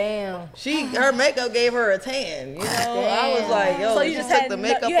 Damn. Her makeup gave her a tan. You know, I was like, yo, So when you she just took had the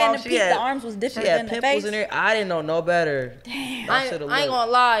makeup you had off. to She peep had the arms was different she had than the pimples face. in there. I didn't know no better. Damn, I ain't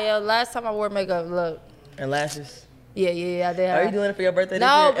gonna lie, yo. Last time I wore makeup, look. And lashes. Yeah, I did. Are you doing it for your birthday this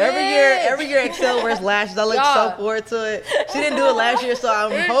No, year? bitch. Every year Excel wears lashes. I look so forward to it. She didn't do it last year, so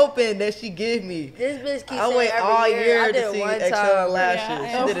I'm hoping that she give me. This bitch keeps I saying wait every all year I did to it see one Excel time.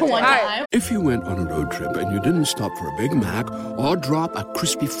 lashes. She did it one twice. time. If you went on a road trip and you didn't stop for a Big Mac or drop a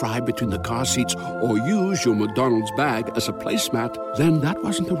crispy fry between the car seats or use your McDonald's bag as a placemat, then that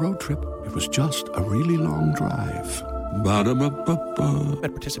wasn't a road trip. It was just a really long drive. Ba-da-ba-ba-ba.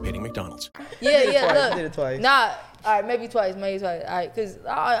 At participating McDonald's. Yeah, Did it look. twice. Nah, all right, maybe twice. All right, because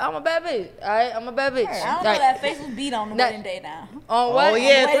I'm a bad bitch. All right, I'm a bad bitch. I don't know, that face was beat on the wedding day now. On what? Oh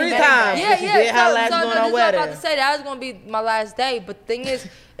yeah, wedding 3 day. times. Yeah, She did have lashes on this our is what I'm wedding. about to say. That was gonna be my last day, but the thing is,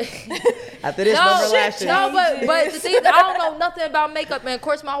 After this, remember lashes. no, but the thing is, I don't know nothing about makeup, man. Of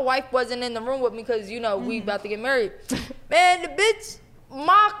course, my wife wasn't in the room with me because you know we about to get married. Man, the bitch,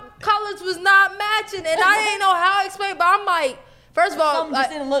 my colors was not matching, and I didn't know how to explain. But I'm like, first of all, Something just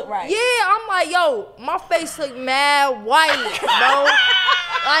didn't look right. yeah, I'm like, yo, my face look mad white, bro.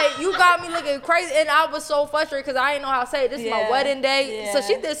 Like, you got me looking crazy. And I was so frustrated because I didn't know how to say it. This is my wedding day. So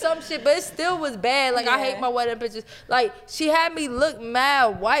she did some shit, but it still was bad. Like, I hate my wedding pictures. Like, she had me look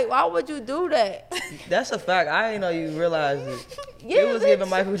mad white. Why would you do that? That's a fact. I didn't know you realized it. Yeah, it was bitch. giving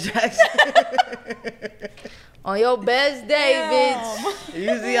Michael Jackson. On your best day, bitch.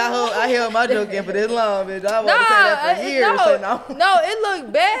 Usually I hear my joke in for this long, bitch. I want to say that for years. No, it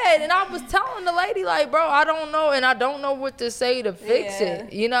looked bad. And I was telling the lady, like, bro, I don't know. And I don't know what to say to fix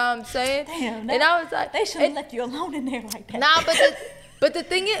it. You know what I'm saying? Damn, and I was like, they should have left you alone in there like that. Nah, but the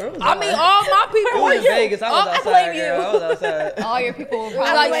thing is, I mean, all my people It was in Vegas. I was outside, girl. I was outside. All your people were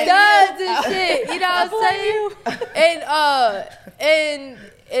like probably studs and shit. You know what I'm saying?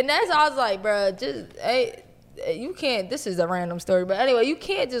 And that's I was like, bro, just you can't. This is a random story, but anyway, you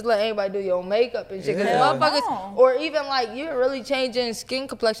can't just let anybody do your makeup and shit. Cause motherfuckers, or even like you're really changing skin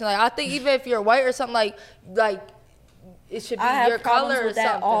complexion. Like I think even if you're white or something, like it should be I your have color problems or with that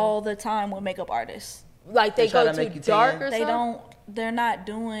something. all the time with makeup artists. Like they try go to make too you dark tan. or something. They're not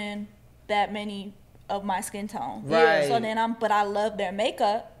doing that many of my skin tone. Right. So then but I love their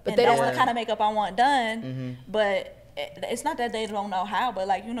makeup, But and they that's don't- the kind of makeup I want done. But it's not that they don't know how, but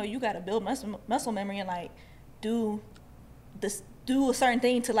like, you know, you got to build muscle memory and like do a certain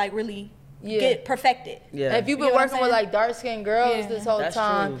thing to like really get perfected. Yeah. If you've been You know what I'm working with saying? like dark skinned girls this whole That's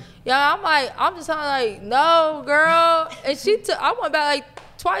time, true. yeah, I'm just like, no, girl. And I went back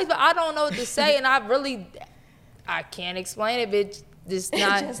like twice, but I don't know what to say, and I can't explain it, bitch. This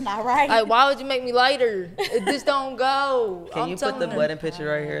not, It's just not right. Like, why would you make me lighter? It just don't go. Can you put the telling wedding picture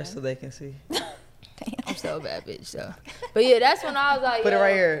right here so they can see? I'm so bad, bitch. So, but yeah, that's when I was like, Put it yo,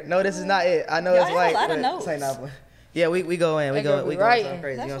 right here. No, this is not it. I know Y'all it's have a white, lot of but notes. this ain't not one. Yeah, we go in. We That go girl be something writing.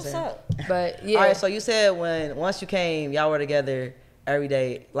 crazy. That's You know what I'm what's saying? up. But yeah, All right, so you said once you came, y'all were together every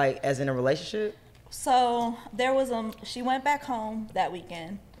day, like as in a relationship? So there was she went back home that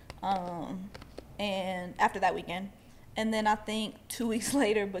weekend, and after that weekend, and then I think 2 weeks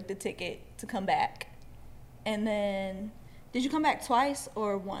later booked a ticket to come back, and then did you come back twice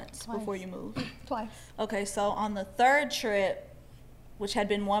or once before you moved? Twice. Okay, so on the third trip, which had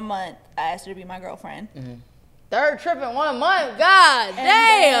been 1 month, I asked her to be my girlfriend. Mm-hmm. Third trip in 1 month, God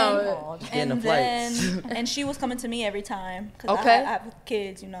damn. And she was coming to me every time because I have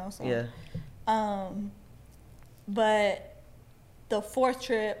kids, you know. So. Yeah. But the fourth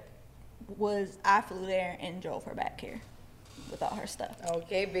trip was I flew there and drove her back here with all her stuff.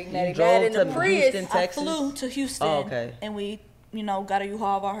 Okay, Big Maddie. drove in the to Prius. Houston, Texas? I flew to Houston. Oh, okay. And we, got a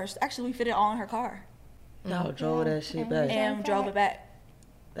U-Haul of all her. Actually, we fit it all in her car. Y'all drove that shit back. And drove it back.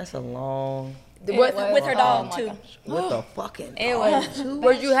 That's a long. With her dog too. What the fucking? It was.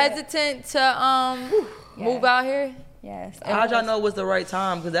 Were you hesitant to move out here? Yes. How'd y'all know it was the right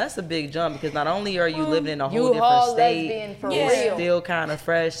time? Because that's a big jump. Because not only are you living in a whole different U-Haul state, Lesbian for it's real. still kind of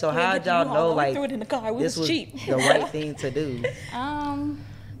fresh. So how'd y'all know like threw it in the car. this was cheap. the right thing to do? I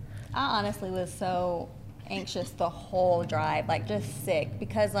honestly was so anxious the whole drive, like just sick,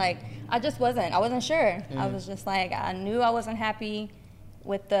 because like I wasn't sure. I was just like, I knew I wasn't happy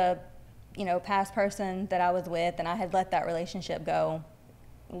with the past person that I was with, and I had let that relationship go.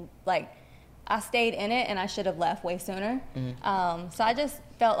 Like, I stayed in it, and I should have left way sooner. So I just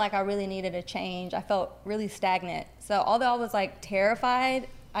felt like I really needed a change. I felt really stagnant. So although I was like terrified,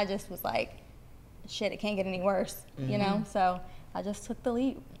 I just was like, shit, it can't get any worse, you know? So I just took the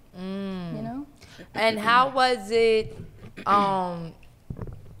leap, you know? And how was it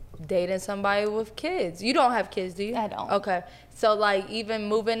dating somebody with kids? You don't have kids, do you? I don't. Okay. So like even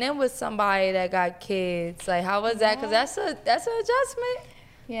moving in with somebody that got kids, like how was that? Because that's an adjustment.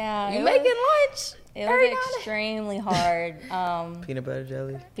 Yeah. You making lunch. It was extremely hard. Peanut butter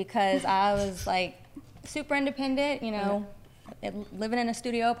jelly. Because I was like super independent, living in a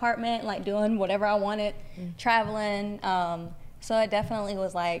studio apartment, like doing whatever I wanted, traveling. So it definitely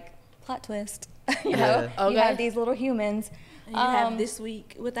was like plot twist. You have these little humans. And you have this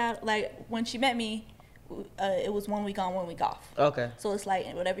week without, like, when she met me, it was 1 week on, 1 week off. Okay. So it's like,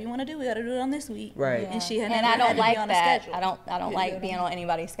 whatever you want to do, we got to do it on this week. Right. And she had and never I don't had to like be on that. a schedule. I don't like being on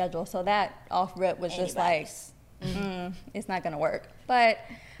anybody's schedule. So that off rip was just like, it's not gonna work. But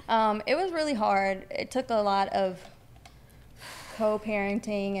it was really hard. It took a lot of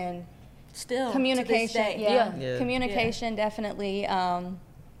co-parenting and still communication. To this day. Communication definitely.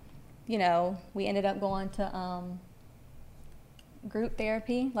 We ended up going to group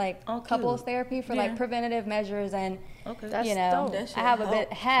therapy, like couples therapy for like preventative measures, and That's dope. I have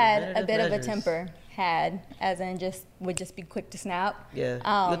had a bit of a temper, as in would just be quick to snap. Yeah.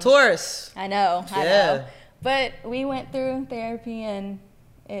 The Taurus. I know. But we went through therapy, and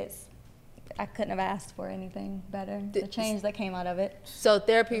I couldn't have asked for anything better. The change that came out of it. So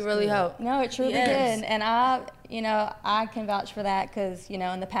therapy really helped. No, it truly did, and I can vouch for that because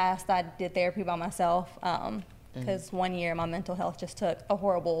in the past I did therapy by myself. Because 1 year my mental health just took a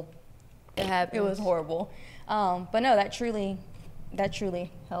horrible. It was horrible. But no, that truly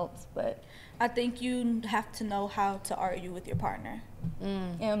helps. But I think you have to know how to argue with your partner.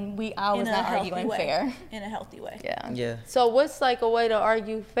 And I was not arguing fair. In a healthy way. Yeah. So what's like a way to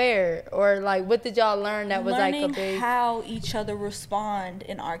argue fair, or like what did y'all learn that was like a big? Learning how each other respond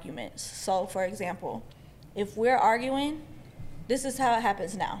in arguments. So for example, if we're arguing, this is how it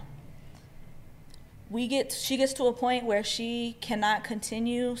happens now. She gets to a point where she cannot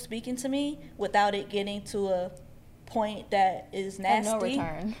continue speaking to me without it getting to a point that is nasty. No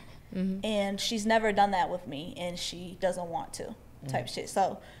return. And she's never done that with me, and she doesn't want to, type shit.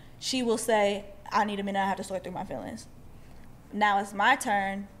 So she will say, I need a minute, I have to sort through my feelings. Now it's my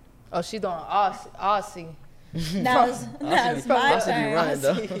turn. Oh, she's doing Aussie. Now it's my turn. Running,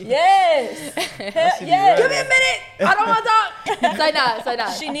 though. Yes. Yes. Give me a minute. I don't want to talk. Say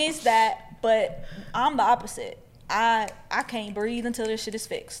not. She needs that, but I'm the opposite. I can't breathe until this shit is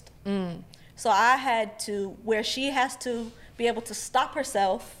fixed. So I had to, where she has to be able to stop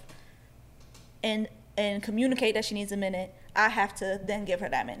herself and communicate that she needs a minute, I have to then give her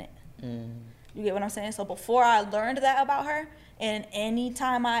that minute. You get what I'm saying? So before I learned that about her, and any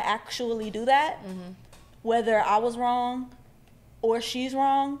time I actually do that, whether I was wrong or she's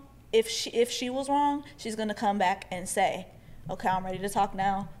wrong, if she was wrong, she's gonna come back and say, okay, I'm ready to talk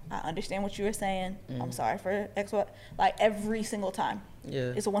now. I understand what you were saying. I'm sorry for X, Y. Like every single time.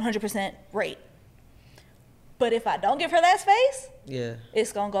 Yeah. It's a 100% rate. But if I don't give her that space,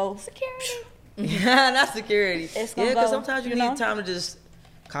 it's gonna go security. Not security. It's gonna because go, sometimes you need time to just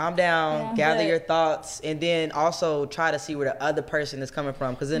Calm down, gather your thoughts, and then also try to see where the other person is coming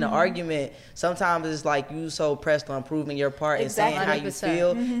from. Because in an argument, sometimes it's like you so pressed on proving your part and saying how you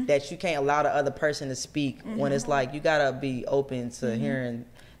feel that you can't allow the other person to speak when it's like you gotta be open to hearing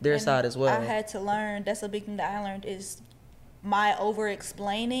their side as well. I had to learn, that's a big thing that I learned, is my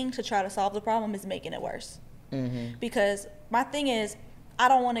over-explaining to try to solve the problem is making it worse. Because my thing is, I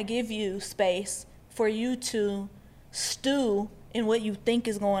don't want to give you space for you to stew in what you think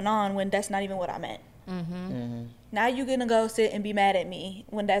is going on when that's not even what I meant. Now you're gonna go sit and be mad at me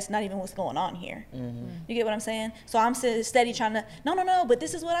when that's not even what's going on here. You get what I'm saying? So I'm steady trying to, no, but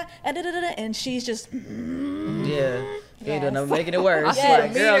this is what and she's just, I'm making it worse.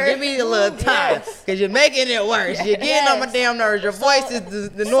 Like, girl, give me a little time, because you're making it worse. You're getting on my damn nerves. Your voice is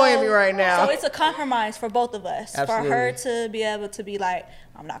annoying me right now. So it's a compromise for both of us. Absolutely. For her to be able to be like,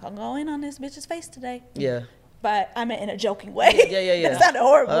 I'm not gonna go in on this bitch's face today. But I meant in a joking way. That sounded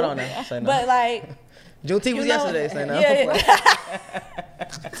horrible. Hold on now. Say no. But like, Juneteenth was yesterday. Say no.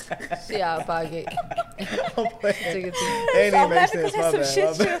 She out of pocket. Ain't even make sense.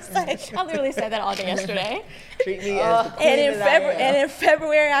 I literally said that all day yesterday. Treat me as the queen and in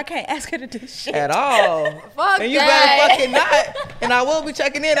February, I can't ask her to do shit at all. Fuck and you better fucking not. And I will be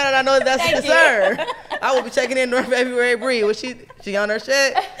checking in, and I know that's a concern. I will be checking in during February. Bree, was she on her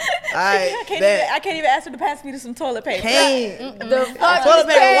shit? I can't even ask her to pass me to some toilet paper. The fuck toilet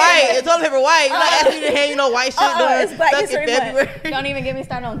paper white. It's toilet paper white. You not asking me to hand white shit during it's Black History February. Don't even get me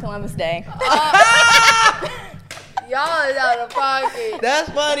started on Columbus Day. Y'all is out of pocket. That's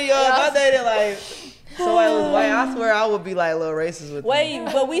funny, yo. If I dated like somebody was white, I swear I would be like a little racist with them.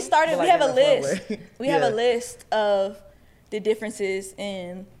 But we started. We have a list. We have a list of the differences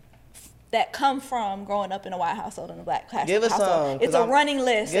in that come from growing up in a white household and a black household. Give us some. It's a running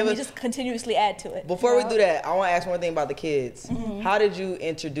list, and we just continuously add to it. Before we do that, I want to ask one thing about the kids. How did you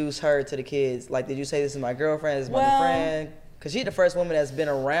introduce her to the kids? Like, did you say this is my girlfriend, this is my friend? Because she's the first woman that's been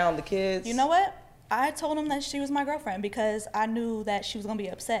around the kids. You know what? I told him that she was my girlfriend because I knew that she was going to be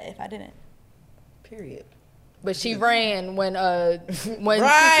upset if I didn't. Period. But she ran when she took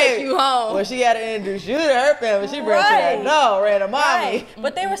you home. When she had to introduce you to her family, she ran to mommy. Right.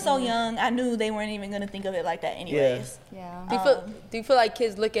 But they were so young, I knew they weren't even going to think of it like that anyways. Do you feel like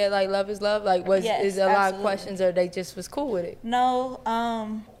kids look at like love is love? Like is there a lot of questions, or they just was cool with it? No.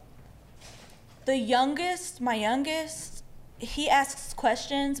 My youngest, he asks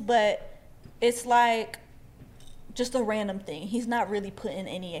questions, but it's like just a random thing. He's not really putting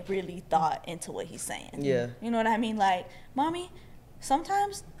any really thought into what he's saying. Yeah. You know what I mean? Like, Mommy,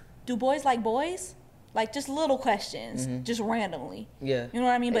 sometimes do boys like boys? Like, just little questions, just randomly. Yeah. You know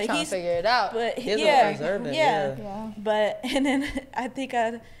what I mean? But he's trying to figure it out. But he's observant. Yeah. But and then I think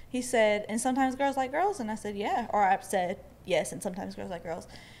he said, and sometimes girls like girls, and I said yeah, or I said yes, and sometimes girls like girls,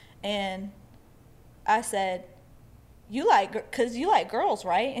 and I said, you like girls,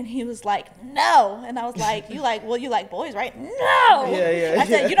 right? And he was like, no. And I was like, you like boys, right? No. I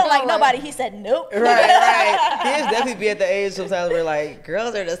said, you don't like nobody. He said, nope. Right. Kids definitely be at the age sometimes where like,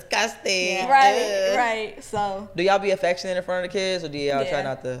 girls are disgusting. Yeah. Right. So. Do y'all be affectionate in front of the kids, or do y'all try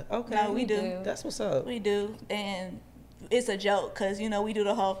not to? Okay. No, we do. That's what's up. We do. And it's a joke because, we do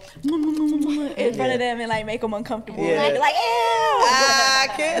the whole in front of them and like make them uncomfortable. And I'd be like,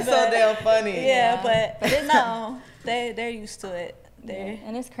 ew. Kids so damn funny. Yeah, but no. They're used to it.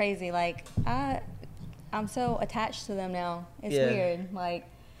 And it's crazy. Like I'm so attached to them now. It's weird. Like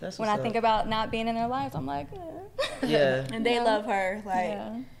when I think about not being in their lives, I'm like, And they love her. Like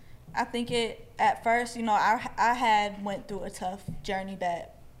I think at first, I had went through a tough journey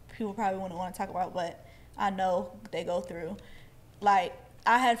that people probably wouldn't want to talk about, but I know they go through. Like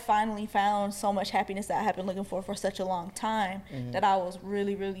I had finally found so much happiness that I had been looking for such a long time that I was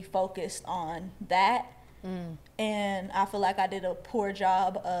really, really focused on that. And I feel like I did a poor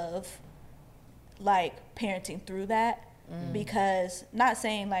job of like parenting through that because not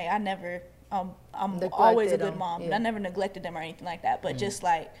saying like I never I'm always a good mom and I never neglected them or anything like that, but just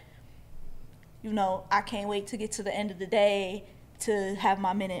like I can't wait to get to the end of the day to have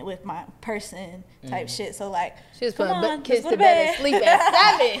my minute with my person type shit. So like she was putting kids to bed and sleep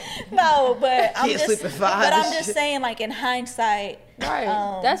at 7. No, but I'm just just saying like in hindsight,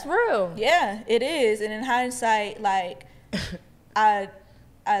 right? That's real. Yeah, it is. And in hindsight, like I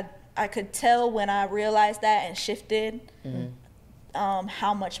could tell when I realized that and shifted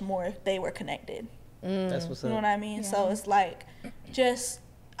how much more they were connected. That's what's up. You know what I mean? Yeah. So it's like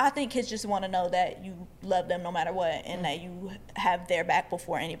I think kids just want to know that you love them no matter what and that you have their back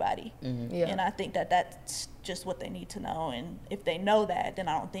before anybody. And I think that that's just what they need to know. And if they know that, then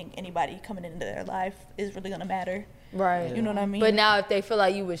I don't think anybody coming into their life is really going to matter. Right. You know what I mean? But now if they feel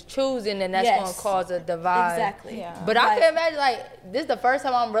like you was choosing, then that's going to cause a divide. Exactly. Yeah. But I can imagine, like, this is the first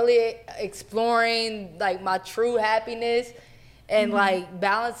time I'm really exploring, like, my true happiness and, like,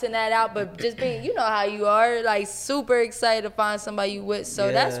 balancing that out. But just being, you know how you are, like, super excited to find somebody you with.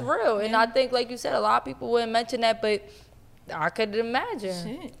 So that's real. And I think, like you said, a lot of people wouldn't mention that, but I could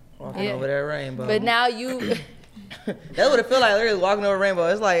imagine. Shit. Walking over that rainbow. But now you... That's what it feel like, literally walking over a rainbow.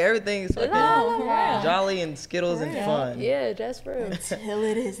 It's like everything's fucking jolly and Skittles and fun. Yeah, that's real. Until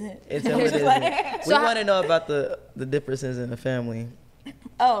it isn't. Until it isn't. We want to know about the differences in the family.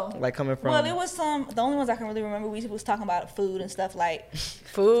 Oh. Like coming from. Well, it was the only ones I can really remember, we was talking about food and stuff, like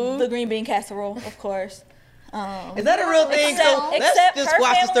food, the green bean casserole, of course. Is that a real thing? Let's just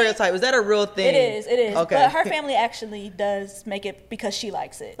squash the stereotype. Is that a real thing? It is. Okay. But her family actually does make it because she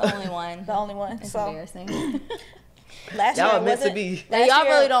likes it. The only one. The only one. It's so embarrassing. Last y'all year are meant to be. Now, y'all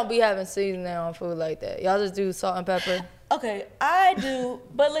really don't be having seasoning on food like that. Y'all just do salt and pepper. Okay, I do.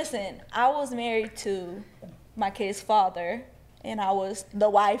 But listen, I was married to my kid's father, and I was the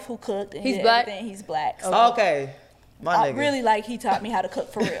wife who cooked. And He's did black? Everything. He's black. So Okay. My nigga. Really, like, he taught me how to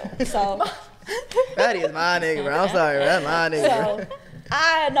cook for real. So Maddie is my nigga, bro. I'm sorry, that's my nigga. So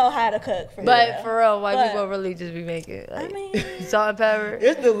I know how to cook for real. But for real, white people really just be making like, I mean, salt and pepper.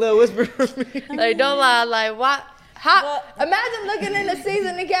 It's the little whisper for me. Like, don't lie. Like, what? How? Imagine looking in the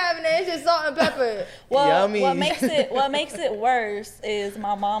seasoning cabinet. It's just salt and pepper. Well, Yummy. what makes it worse is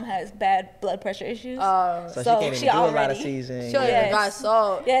my mom has bad blood pressure issues. So she can't even do a lot of seasoning. She even got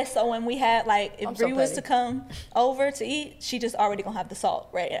salt. Yeah, so when we had, like, if Bree was petty. to come over to eat, she just already gonna have the salt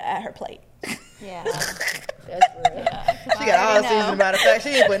right at her plate. Yeah. That's real. She got all the seasoning. Matter of fact, she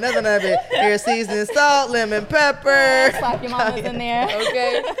ain't put nothing of it. Here's seasoning, salt, lemon, pepper. Slap your mama's in there.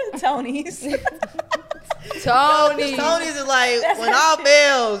 Okay. Tony's. Tony's is like, when all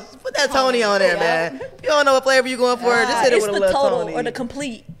fails, put that Tony on there, man. You don't know what flavor you going for, just hit it with a little Tony. Or the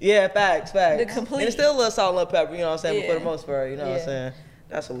complete. Yeah, facts. The complete. And it's still a little salt and little pepper, you know what I'm saying, but for Yeah. the most part, you know what I'm saying?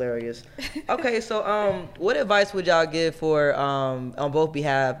 That's hilarious. Okay, so what advice would y'all give for, on both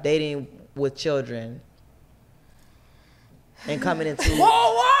behalf, dating with children? And coming into...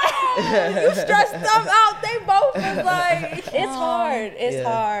 Whoa! You stressed them out. They both was like... It's hard. It's Yeah.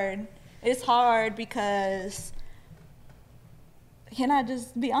 hard. It's hard because, can I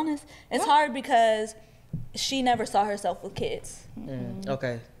just be honest? It's hard because she never saw herself with kids.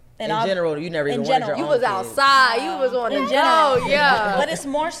 Okay. And in general, you never even wanted your You own was kids. outside. You was on the go. Yeah. But it's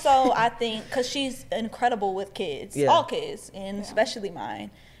more so, I think, because she's incredible with kids. Yeah. All kids, and especially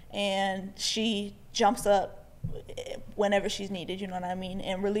mine. And she jumps up whenever she's needed, you know what I mean?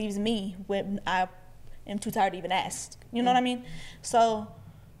 And relieves me when I am too tired to even ask. You know what I mean? So...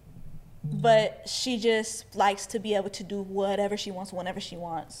 But she just likes to be able to do whatever she wants, whenever she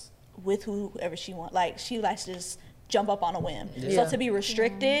wants, with whoever she wants. Like, she likes to just jump up on a whim. Yeah. So to be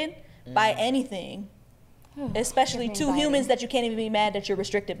restricted by anything, especially two humans that you can't even be mad that you're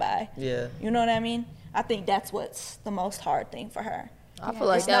restricted by. Yeah. You know what I mean? I think that's what's the most hard thing for her. I feel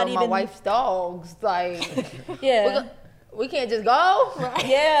like It's that not with my even- wife's dogs. Like, Yeah. we can't just go. Right?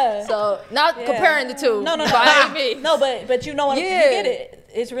 Yeah. So, not comparing the two. No. By any means. No, but you know what? Yeah. You get it.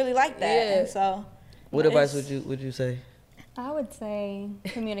 It's really like that. Yeah. And so. What advice would you say? I would say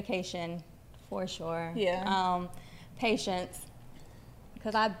communication, for sure. Yeah. Patience,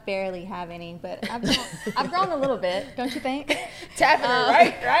 because I barely have any, but I've grown a little bit, don't you think? Tapping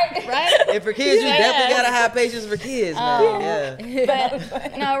it, right? And for kids, you definitely gotta have patience for kids, man. Yeah.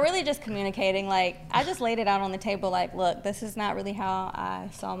 But no, really just communicating. Like, I just laid it out on the table. Like, look, this is not really how I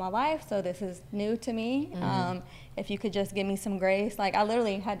saw my life, so this is new to me. If you could just give me some grace, like, I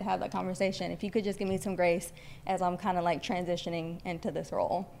literally had to have that conversation. If you could just give me some grace as I'm kind of like transitioning into this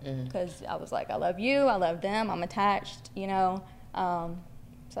role, because I was like, I love you, I love them, I'm attached, you know.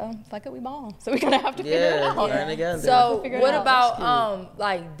 So fuck it, we ball. So we're gonna have to figure it out. Learn together. So Figure it what out. about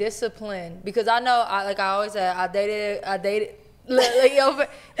like discipline? Because I know, like I always say, I dated.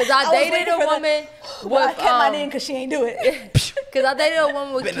 Because I dated a woman with. I kept mine in because she ain't do it. Because I dated a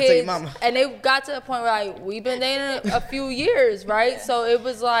woman with Better tell your kids, mama. and they got to the point where like we've been dating a few years, right? So it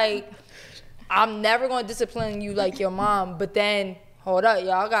was like, I'm never gonna discipline you like your mom, but then hold up,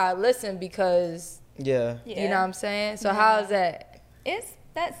 y'all gotta listen because you know what I'm saying. So how's that? It's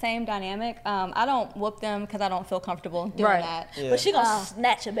that same dynamic. I don't whoop them because I don't feel comfortable doing that. Yeah. But she gonna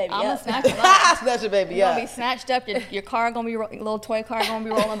snatch a baby I'm gonna up. snatch them up. Snatch your baby You're gonna up. be snatched up. Your car gonna be little toy car gonna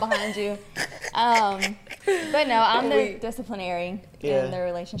be rolling behind you. But no, I'm the disciplinary in the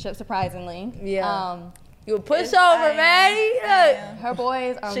relationship. Surprisingly, Yeah. You a pushover, man. Her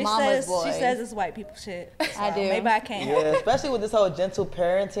boys are mama's boys. She says it's white people shit. So I do. Maybe I can't. Yeah, especially with this whole gentle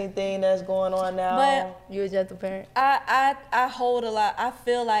parenting thing that's going on now. But you a gentle parent? I hold a lot. I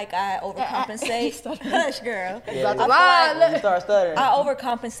feel like I overcompensate. Hush, girl. Yeah, you start stuttering. I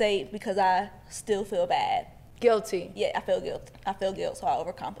overcompensate because I still feel bad. Guilty. Yeah, I feel guilt. So I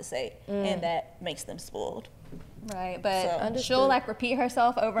overcompensate, and that makes them spoiled. Right, but she'll like repeat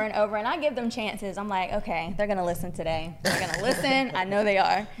herself over and over, and I give them chances. I'm like, okay, they're gonna listen today. They're gonna listen. I know they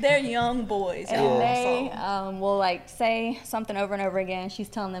are. They're young boys. And they will like say something over and over again. She's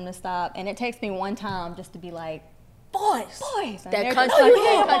telling them to stop, and it takes me one time just to be like, boys. And that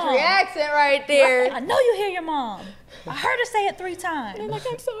country accent right there. Right. I know you hear your mom. I heard her say it 3 times. And like,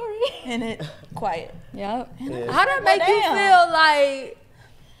 I'm sorry. And it quiet. Yep. Yeah. How that make you feel like?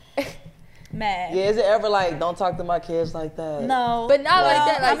 Mad. Yeah, is it ever like, don't talk to my kids like that? No. But not like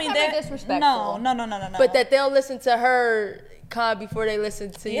that. Like, I mean, they're disrespectful. No. But that they'll listen to her before they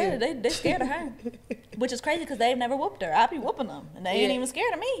listen to you. Yeah, they scared of her. Which is crazy because they've never whooped her. I be whooping them. And they ain't even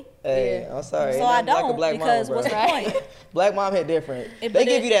scared of me. Hey, I'm sorry. So I don't like because mama, what's the point? Black mom hit different. They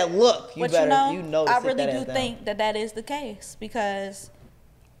give you that look. You better, you know to I sit really that do ass think that is the case because,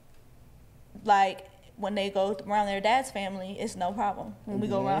 like, when they go around their dad's family, it's no problem. When we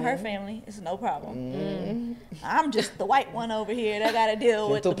go around her family, it's no problem. I'm just the white one over here that got to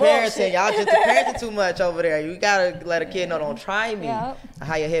deal with the bullshit. Y'all just parenting too much over there. You got to let a kid know, don't try me. Yep.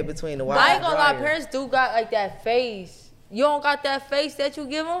 How your head between the wires. I ain't gonna lie, parents do got like that face. You don't got that face that you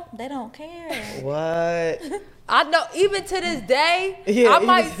give them? They don't care. What? I know, even to this day, I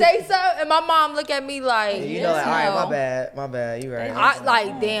might say something, and my mom look at me like, you know, like, all right, my bad, you right. I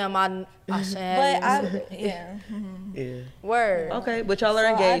like, damn, I should have. But yeah. Word. Okay, but y'all are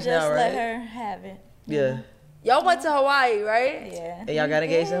engaged now, right? I just let her have it. Yeah. Y'all went to Hawaii, right? Yeah. And y'all got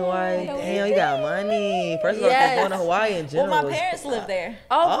engaged in Hawaii? Damn, you got money. First of all, going to Hawaii in general. Well, my parents live there.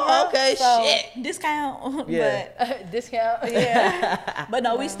 Oh, okay, so shit. Discount. Yeah. But, discount. Yeah. But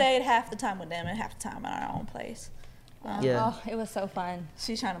no, we stayed half the time with them and half the time at our own place. Yeah. Oh, it was so fun.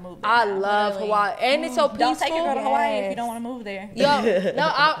 She's trying to move there. I love Hawaii. And it's so peaceful. Don't take your girl to Hawaii if you don't want to move there. Yo,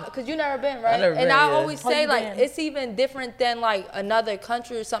 no, because you never been, right? I always say, like, been? it's even different than, like, another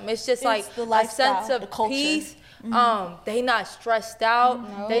country or something. It's just, like, the a sense of peace. They not stressed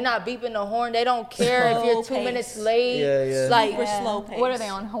out. They not beeping the horn. They don't care if you're 2 minutes late. Yeah. Like, Super slow pace. What are they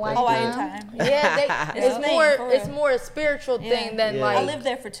on, Hawaii time? Yeah, it's more a spiritual thing than, like. I lived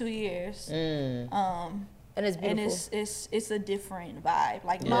there for 2 years. And it's beautiful. And it's a different vibe.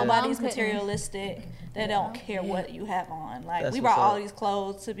 Like, nobody's materialistic. They don't care what you have on. Like, we brought all these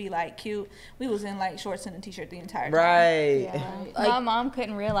clothes to be, like, cute. We was in, like, shorts and a t-shirt the entire time. Right. Yeah. Like, my mom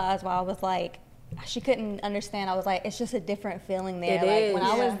couldn't realize why I was like, she couldn't understand. I was like, it's just a different feeling there. When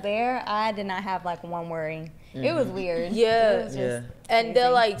I was there, I did not have, like, one worry. It was weird. Yeah. It was just and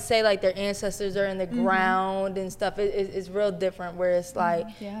they'll, like, say, like, their ancestors are in the ground and stuff. It's real different where it's, like,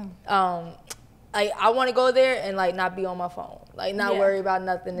 like, I want to go there and, like, not be on my phone. Like, not worry about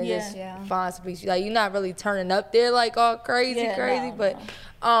nothing and just find some peace. Like, you're not really turning up there, like, all crazy. But,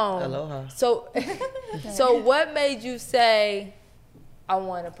 Aloha. So what made you say, I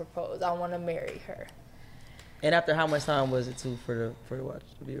want to propose, I want to marry her? And after how much time was it, too, for the watch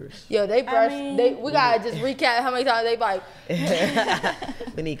viewers? Yo, we got to just recap how many times they like.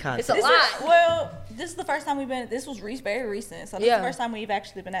 We need content. It's a lot. This is the first time this was very recent. So this is the first time we've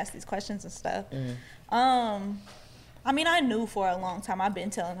actually been asked these questions and stuff. I mean, I knew for a long time. I've been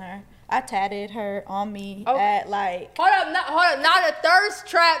telling her. I tatted her on me at like. Hold up, not a thirst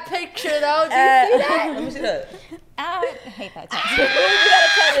trap picture though. Do you see that? Let me see that. I hate that tattoo. We gotta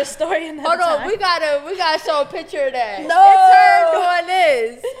tell this story another time. Hold on, we gotta show a picture of that. No, it's her doing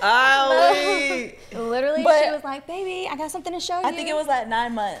this. Literally, she was like, "Baby, I got something to show you." I think it was like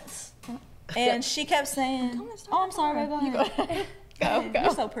 9 months, and she kept saying, "Oh, I'm sorry, baby. Go ahead. Go.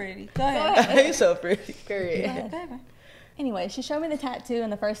 You're so pretty. Go ahead. You're so pretty. Period." Go ahead, baby. Anyway, she showed me the tattoo,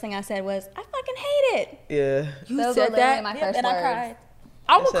 and the first thing I said was, "I fucking hate it." Yeah. You said that? My first and words. I cried.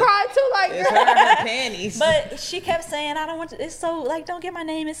 I would cry too, like, it's her and her panties. But she kept saying, I don't want to, it's so, like, don't get my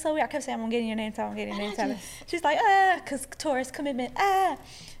name, it's so weird. I kept saying, I'm getting your name, I'm getting your name. She's like, because Taurus commitment,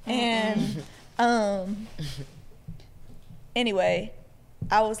 And, anyway,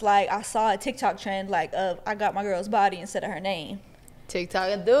 I was like, I saw a TikTok trend, like, of I got my girl's body instead of her name. TikTok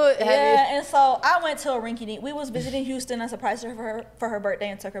and do it. Yeah, and so I went to a rinky-dink. We was visiting Houston. I surprised her for her birthday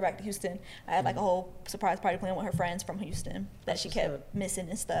and took her back to Houston. I had like a whole surprise party planned with her friends from Houston that she kept missing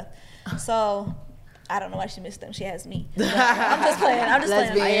and stuff. So I don't know why she missed them. She has me. I'm just playing.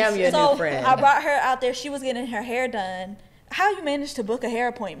 Lesbian, I am your new friend. I brought her out there. She was getting her hair done How you managed to book a hair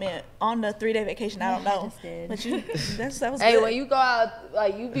appointment on the 3-day vacation, I don't know. I just did. But that was Hey, good. when you go out,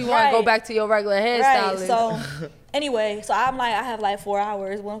 like you be want to go back to your regular hairstylist. So anyway, so I'm like, I have like 4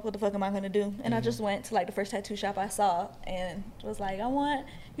 hours. What the fuck am I gonna do? And I just went to like the first tattoo shop I saw and was like, I want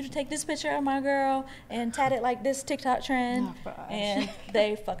you to take this picture of my girl and tat it like this TikTok trend. And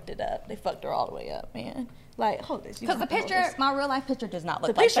they fucked it up. They fucked her all the way up, man. Like, hold this. Because the picture, my real life picture does not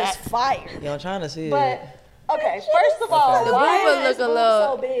look the like that. picture's fire. Yo, I'm trying to see But it. okay, first of all, the why boob is look a boob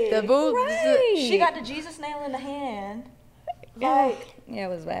little. so big? The boob. Right. She got the Jesus nail in the hand. Like, Yeah, it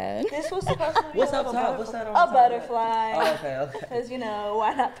was bad. this was supposed to be What's a up little top? What's that on a top? butterfly. Oh, okay. Because,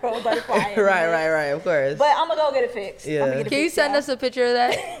 why not throw a butterfly in Right, there? of course. But I'm going to go get it fixed. Yeah. I'ma get it Can you fixed, send y'all. us a picture of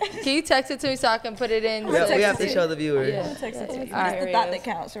that? Can you text it to me so I can put it in? we have text to it. show the viewers. Yeah. Text it to you. All right. It's the thought that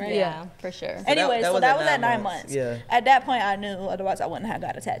counts, right? Yeah, for sure. Anyway, so that was at 9 months. Yeah. At that point, I knew. Otherwise, I wouldn't have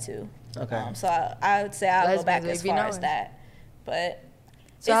got a tattoo. Okay. So I would say I'll go back Lesbians, as we be far as knowing. that. But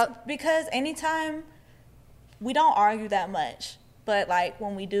So it's because anytime we don't argue that much, but like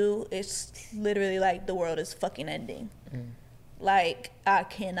when we do, it's literally like the world is fucking ending. Like I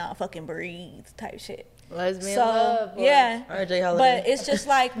cannot fucking breathe type shit. Lesbian So love. Boy. yeah, All right, Jay Holiday. but it's just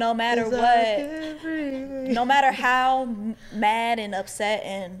like no matter what, no matter how mad and upset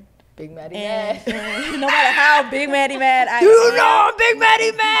and Big Maddie mad. no matter how Big Maddie mad I I'm Big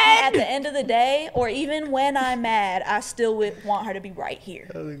Maddie mad. at the end of the day, or even when I'm mad, I still would want her to be right here.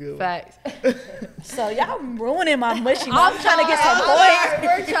 Facts. So y'all ruining my mushy. I'm trying to get some points.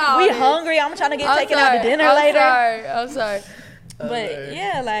 We're We childish. hungry. I'm trying to get I'm taken out to sorry. dinner I'm later. I'm sorry. But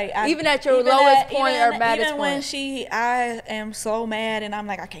yeah, like Even at your lowest point or maddest even when point. I am so mad and I'm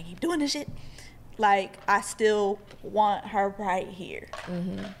like, I can't keep doing this shit. Like I still want her right here.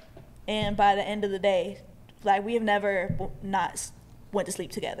 And by the end of the day, like we have never not went to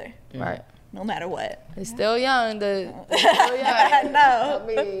sleep together. Right. No matter what. It's still young. I know. I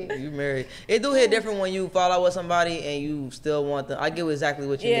mean, You married. It do hit different when you fall out with somebody and you still want them. I get exactly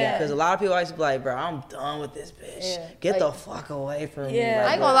what you mean. Yeah. Because a lot of people used to be like, bro, I'm done with this bitch. Yeah. Get the Like- fuck away from me. Yeah. Like,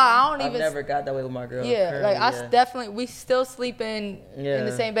 I ain't gonna lie. I don't I've even. never got that way with my girl. Yeah, like currently, I definitely, we still sleeping in Yeah.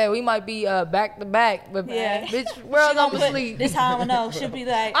 the same bed. We might be back to back, but Yeah. bitch, where else She I'm gonna gonna put- sleep? This how I'm gonna know. She'll be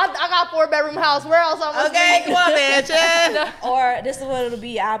like, I got 4-bedroom house. Where else I'm gonna Okay, sleep? come on, man. Chill. or this is what it'll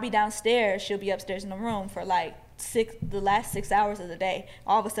be. I'll be downstairs. She'll be upstairs in the room for like the last 6 hours of the day.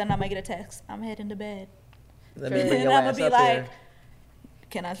 All of a sudden, I might get a text. I'm heading to bed. Let me bring And your I'm gonna ass be up like, here.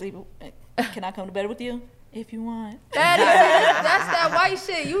 can I sleep? Can I come to bed with you? If you want. That's that white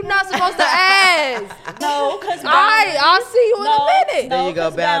shit. You not supposed to ask. No, because I'll see you in a minute. There you go,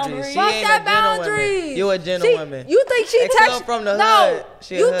 'cause boundaries. She Fuck ain't that a gentlewoman. boundaries. You a gentlewoman. You think she Excel text from the no, hood.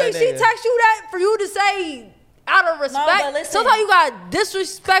 She a you hood think she nigga. text you that for you to say out of respect? but listen. Sometimes you gotta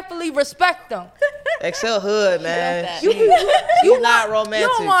disrespectfully respect them. Excel hood, man. that. She, you not romantic. You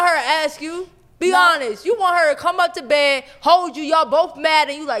don't want her to ask you. Be honest. You want her to come up to bed, hold you, y'all both mad,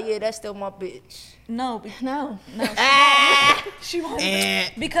 and you like, yeah, that's still my bitch. No, No. she won't.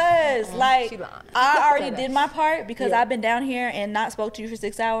 Because like She lying. I already did my part because I've been down here and not spoke to you for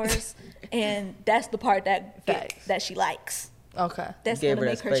 6 hours, and that's the part Facts. that she likes. Okay. That's Gave gonna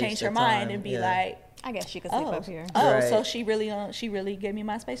her make that her space, change her that mind time, and be yeah. like, I guess she could sleep up here. Right. so she really gave me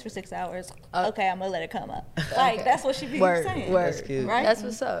my space for 6 hours. Okay, I'm gonna let it come up. Like Okay. that's what she be Word, saying. word. That's cute. Right? That's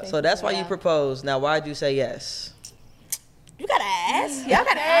what's up. So that's why you proposed. Now, why'd you say yes? You gotta ask. Y'all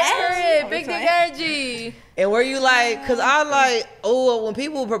gotta ask. Big dick energy. And were you like, cause I like, oh, when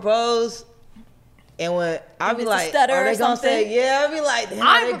people propose, and when I be it's a like, stutter are or they gonna say something? yeah? I be like, damn, I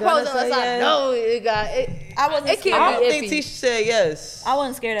are ain't they gonna proposing say unless I yes? know it got it. I wasn't It can't I be don't think iffy. Tisha said yes. I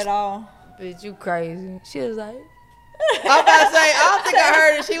wasn't scared at all. Bitch, you crazy. She was like, I'm about to say, I don't think I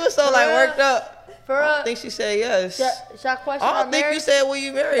heard it. She was so like worked up. for I real. don't think she said yes. Should I question I her don't think you marriage? said, will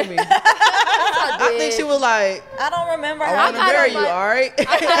you marry me? I I think she was like, I don't remember I how want to got marry on you, my- all right?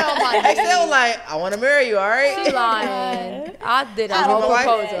 I got on my Excel knees. was like, I want to marry you, all right? She lying. I did a You whole know what?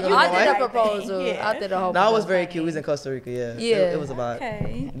 proposal. You I know did a what? proposal. Yeah. I did a whole No, it proposal. was very cute. We was in Costa Rica, yeah. Yeah. It was about.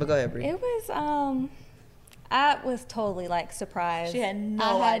 Okay. But go ahead, Bree. It was I was totally like surprised. She had no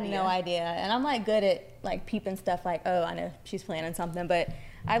I had idea. no idea. And I'm like good at like peeping stuff like, oh, I know she's planning something, but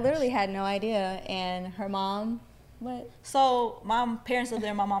I literally had no idea. And her mom, what? So my parents live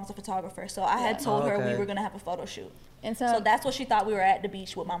there. My mom's a photographer, so I had told her we Okay. were gonna have a photo shoot. And So that's what she thought we were at the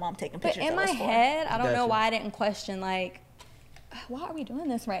beach with my mom taking but pictures in of my us for. head, I don't know Gotcha. why I didn't question like, why are we doing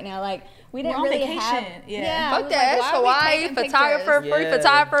this right now? Like we didn't on really vacation, have. yeah. I Fuck was that. like, It's why are we Hawaii. taking Photographer, pictures? free Yeah.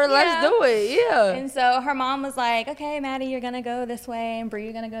 photographer. Let's Yeah. do it. Yeah. And so her mom was like, okay, Maddie, you're gonna go this way, and Bree,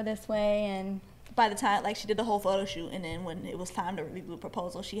 you're gonna go this way, and By the time, like, she did the whole photo shoot, and then when it was time to really do the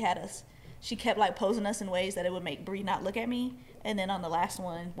proposal, she had us she kept like posing us in ways that it would make Bree not look at me. And then on the last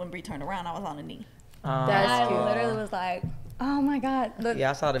one, when Bree turned around, I was on a knee. That's cute. I literally was like, oh my God.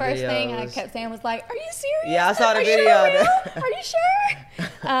 I saw the first video. First thing I kept saying was like, are you serious? Yeah, I saw the Are video. You for real? Are you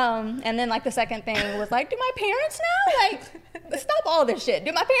sure? And then like the second thing was like, do my parents know? Like, stop all this shit.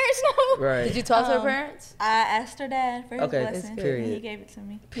 Do my parents know? Right. Did you talk to her parents? I asked her dad for his blessing. Period. He gave it to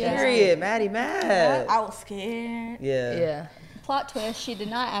me. Period. Maddie mad. I was scared. Yeah. Plot twist, she did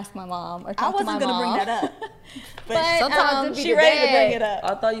not ask my mom or I talk to my wasn't going to mom. bring that up. But sometimes she ready to bring it up.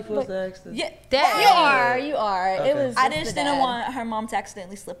 I thought you supposed to ask this. Yeah, You are. Okay. It was. I just just the didn't dad. want her mom to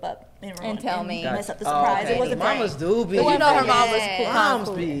accidentally slip up and tell me. mess up the surprise. Okay. It wasn't Mamas do be. You know her mom was Yeah. cool. Moms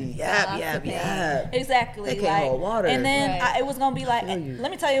be. Yap. Exactly. They can't hold water. And then Right. it was gonna be like, let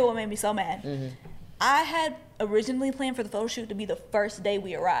me tell you what made me so mad. I had originally planned for the photo shoot to be the first day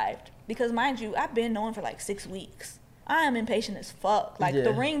we arrived because, mind you, I've been knowing for like 6 weeks. I am impatient as fuck. Like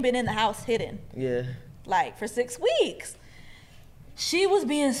the ring been in the house hidden. Yeah. Like for 6 weeks. She was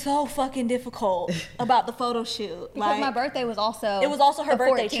being so fucking difficult about the photo shoot. Because my birthday was also. It was also her the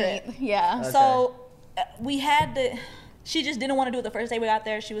birthday 14th. trip. Yeah. So we had to. She just didn't want to do it the first day we got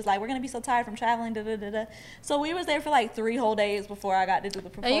there. She was like, "We're gonna be so tired from traveling." Da da da da. So we was there for like 3 whole days before I got to do the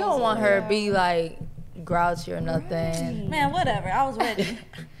proposal. And you don't want her to be like grouchy or nothing. Man, whatever. I was ready.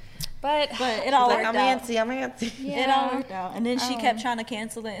 But it all worked I'm out. antsy. It all worked out. And then she kept trying to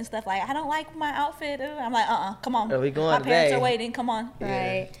cancel it and stuff like, I don't like my outfit. I'm like, come on. Are we going my parents today? are waiting. Come on.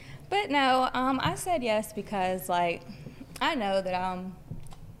 Right. But no, I said yes because like I know that I'm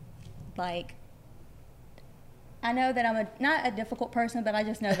like I know that I'm not a difficult person, but I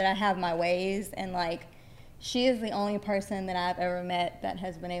just know that I have my ways, and like she is the only person that I've ever met that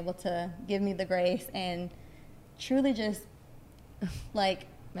has been able to give me the grace and truly just like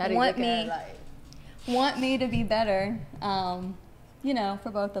Maddie want looking me at want me to be better, you know, for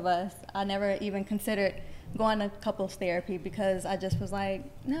both of us. I never even considered going to couples therapy because I just was like,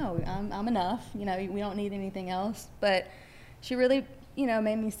 no, I'm enough. You know, we don't need anything else. But she really, you know,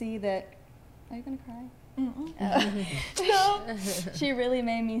 made me see that. Are you gonna cry? No. She really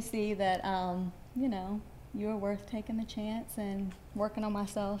made me see that, you know, you were worth taking the chance and working on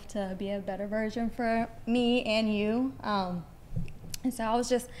myself to be a better version for me and you. And so I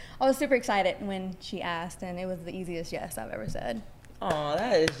was super excited when she asked, and it was the easiest yes I've ever said. Oh,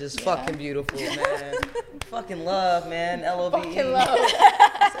 that is just fucking beautiful, man. Fucking love, man. LOVE. Fucking love.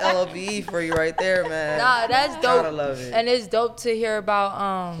 It's LOVE for you right there, man. Nah, that's dope. Gotta love it. And it's dope to hear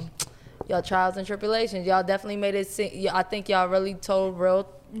about y'all trials and tribulations. Y'all definitely made it seem, I think y'all really told real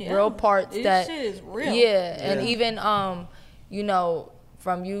parts This shit is real. Yeah, and even you know,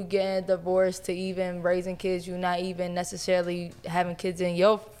 from you getting divorced to even raising kids, you not even necessarily having kids in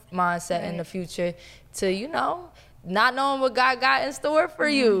your mindset in the future, to, you know, not knowing what God got in store for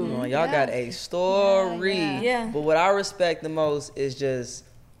you. Oh, y'all got a story. Yeah. But what I respect the most is just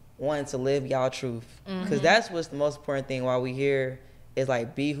wanting to live y'all truth. Because that's what's the most important thing while we here is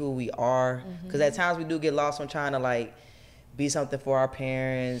like be who we are. Because at times we do get lost on trying to like be something for our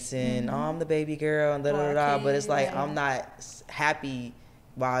parents and oh, I'm the baby girl and da da da. But it's like I'm not happy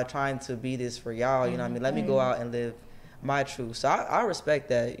while trying to be this for y'all. You know what I mean? Let me go out and live my truth. So I respect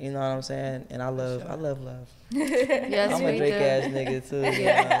that. You know what I'm saying? And I love love. Yes, I'm we a Drake do. ass nigga too. You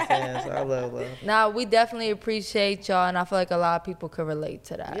know what I'm saying? So I love love. Nah, we definitely appreciate y'all, and I feel like a lot of people could relate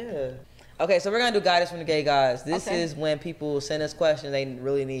to that. Yeah. Okay, so we're gonna do guidance from the gay guys. This is when people send us questions they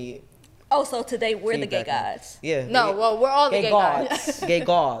really need. Oh, so today we're the gay feedback on. gods. Yeah. No, well, we're all the gay guys. Gay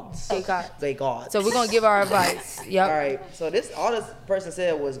gods. Gay gods. Gay gods. So we're gonna give our advice. Yep. All right. So all this person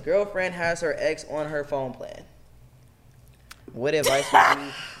said was girlfriend has her ex on her phone plan. What advice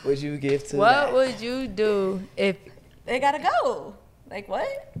would you give to What that? would you do if? They gotta go. Like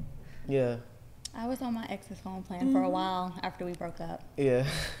what? Yeah. I was on my ex's phone plan for a while after we broke up. Yeah.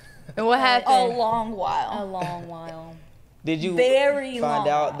 And what A happened? long A while. long while. Did you Very find long.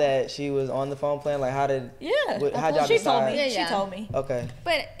 out that she was on the phone plan? Like, how did? Yeah. How'd y'all She decide? told me. Yeah, She yeah. told me. Okay.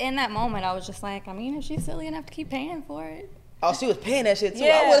 But in that moment, I was just like, I mean, if she's silly enough to keep paying for it. Oh, she was paying that shit too.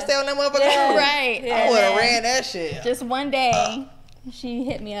 Yeah. I would have stayed on that motherfucker. Yeah. too. Right. I would have ran that shit. Just one day, she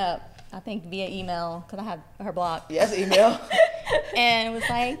hit me up, I think via email, because I had her blocked. Yes, email. And it was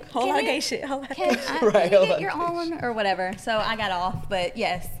like, Whole lot can of you- gay shit. Whole lot of Can gay I, Right, can you hold get on. your own or whatever? So I got off, but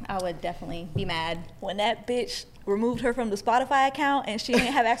yes, I would definitely be mad. When that bitch removed her from the Spotify account and she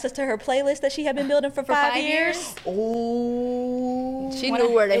didn't have access to her playlist that she had been building for 5 years. Ooh. She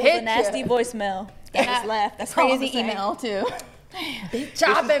knew where to It was hit a nasty you. voicemail. I just laughed. That's all I'm Crazy saying. email too. Chop and This is build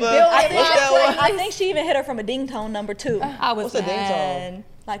fun. it. What's that one? I think she even hit her from a ding tone number 2. I was What's a ding mad.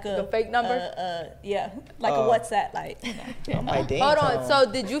 Like a fake number? Yeah, like a WhatsApp, like. I'm like, damn. Hold on.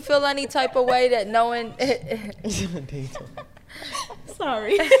 So did you feel any type of way that knowing?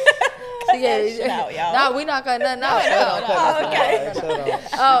 Sorry. Yeah, y'all. nah, we not gonna. No. Okay.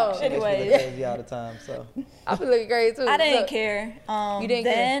 Oh, Crazy all the time, so. I feel looking great too. I didn't care. You didn't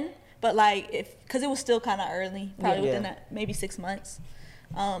then, care? but like because it was still kind of early, probably within maybe 6 months.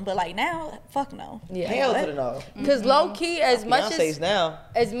 But like now, fuck no. Yeah. Hell to the no. Because low key, as much as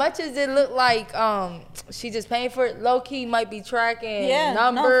it looked like she just paying for it, low key might be tracking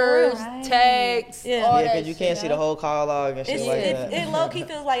numbers, texts, all that because you can't see the whole call log and shit like that. It low key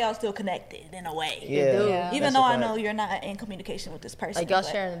feels like y'all still connected in a way. Yeah. Even though I know you're not in communication with this person. Like y'all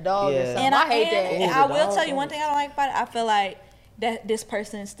sharing a dog or something. And I hate that. And I will tell you one thing I don't like about it. I feel like that this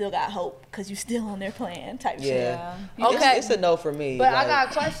person still got hope because you still on their plan type shit. Yeah. Okay. It's a no for me. But I got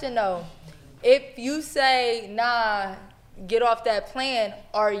a question though. If you say, nah, get off that plan,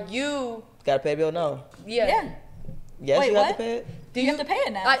 are you... Gotta pay the bill? No. Yeah. Yes, wait, you have to pay it? Do you have to pay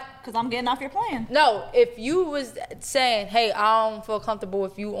it now? Because I'm getting off your plan. No, if you was saying, hey, I don't feel comfortable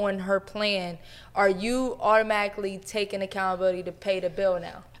with you on her plan, are you automatically taking accountability to pay the bill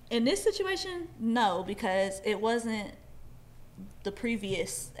now? In this situation, no, because it wasn't the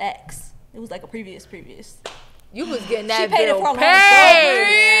previous ex. It was like a previous. You was getting that she paid bill it for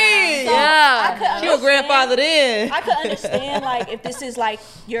paid. So yeah. She was grandfathered in. I could understand like if this is like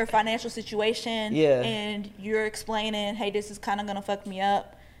your financial situation Yeah. and you're explaining, hey, this is kind of gonna fuck me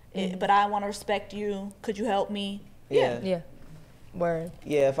up, but I want to respect you. Could you help me? Yeah. Word.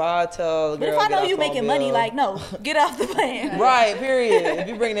 Yeah, if I tell the girl, but if I know get you off making phone money, bill, like no, get off the plan. Right, period. If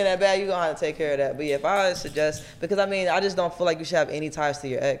you bringing in that bag, you're going to have to take care of that. But yeah, if I suggest, because I mean, I just don't feel like you should have any ties to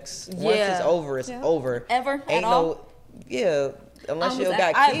your ex. Once it's over, it's over. Ever? Ain't at all? Unless you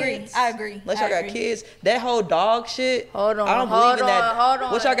got kids. I agree. Unless y'all got kids. That whole dog shit, Hold on. I don't believe in that. Hold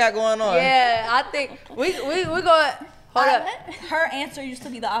on. What y'all got going on? Yeah, I think we going, hold up. Her answer used to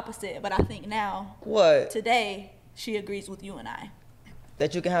be the opposite, but I think now, today, she agrees with you and I.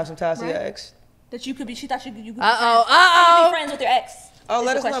 That you can have some ties to your ex? That you could be, she thought you could be friends with your ex. Oh,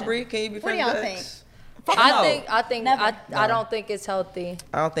 let us know, Bree. Can you be friends with your ex? I don't think it's healthy.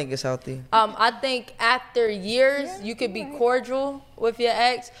 I don't think it's healthy. I think after years you could be cordial with your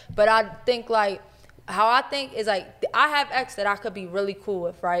ex, but I think like how I think is like I have ex that I could be really cool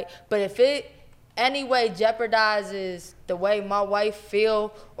with, right? But if it anyway jeopardizes the way my wife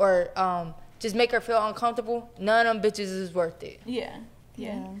feel or just make her feel uncomfortable, none of them bitches is worth it. Yeah.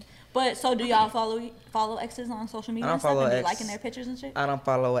 But so do y'all follow exes on social media? I don't follow and ex. liking their pictures and shit? I don't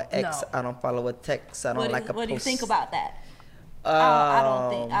follow an ex. No. I don't follow a text. I don't like a post. What do you think about that? I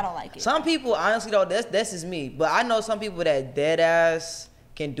don't like it. Some people, honestly though, this is me. But I know some people that dead ass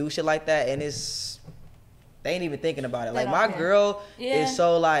can do shit like that, and they ain't even thinking about it. Like my girl is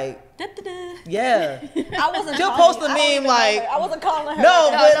so like, yeah. I wasn't. She'll post a meme like, I wasn't calling her. No,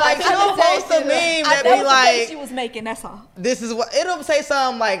 but like she'll post a meme that be like, she was making. That's all. This is what it'll say.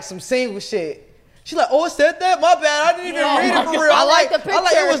 Something like some single shit. She's like, oh, it said that? My bad. I didn't even read it for real. I like the picture. I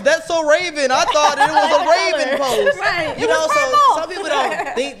like it was that so Raven. I thought it was a Raven post. Right. You know, so some people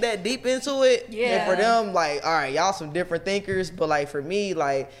don't think that deep into it. Yeah. And for them, like, all right, y'all some different thinkers. But like for me,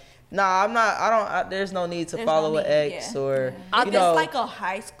 like, nah, I'm not. There's no need to follow an ex or. If it's like a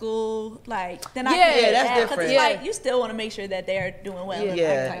high school, like then that's different. Because it's like you still want to make sure that they're doing well.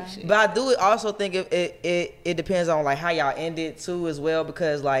 Yeah, but I do also think it depends on like how y'all ended too as well,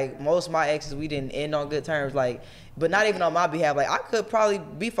 because like most of my exes we didn't end on good terms, like, but not even on my behalf. Like I could probably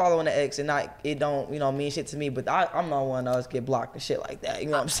be following the ex and it don't mean shit to me, but I'm not one of us get blocked and shit like that. You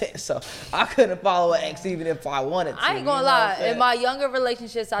know what I'm saying? So I couldn't follow an ex even if I wanted to. I ain't gonna lie. In my younger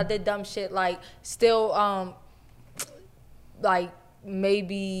relationships, I did dumb shit like still like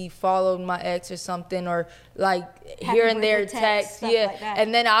maybe followed my ex or something, or like here and there text, like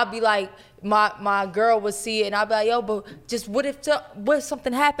and then I'll be like, my girl would see it and I'll be like, yo, but just what if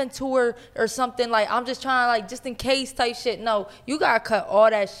something happened to her or something, like I'm just trying to like just in case type shit. No, you gotta cut all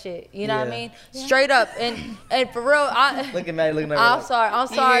that shit, you know what I mean? Straight up. And for real, look at Maddie looking at me. I'm sorry,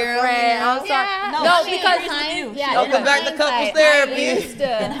 friend. I'm sorry. No, because welcome back to couples therapy.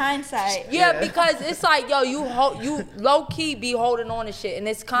 In hindsight. Yeah, because it's like, yo, you low key be holding on to shit, and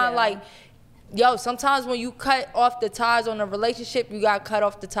it's kind of like, yo, sometimes when you cut off the ties on a relationship, you got to cut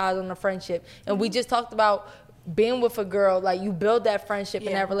off the ties on a friendship. And we just talked about being with a girl, like you build that friendship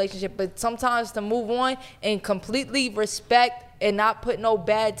and that relationship. But sometimes to move on and completely respect and not put no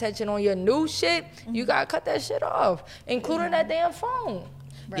bad tension on your new shit, you got to cut that shit off, including that damn phone.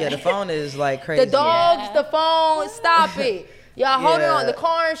 Right. Yeah, the phone is like crazy. The dogs, the phone, stop it. Y'all holding on. The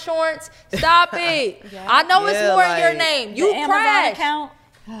car insurance, stop it. I know it's more in your name. You Amazon crash. Account.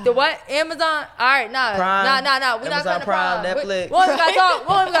 The what? Amazon? All right, nah. Prime. Nah. We not Amazon going to Prime, Prime. Netflix. We don't even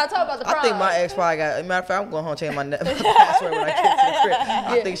got to talk about the Prime. I think my ex probably got. Matter of fact, I'm going home and change my password when I get to the crib.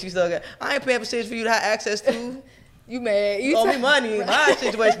 I think she still got. I ain't paying for shit for you to have access to. You mad? You owe me money. My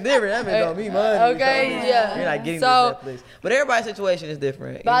situation different. That mean owe me money. Okay, yeah. You're not getting this Netflix. But everybody's situation is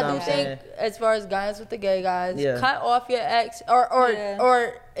different. But I do think, as far as guys with the gay guys, cut off your ex,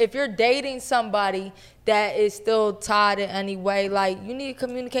 or if you're dating somebody that is still tied in any way, like you need to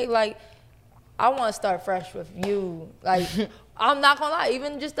communicate. Like, I want to start fresh with you. Like, I'm not gonna lie,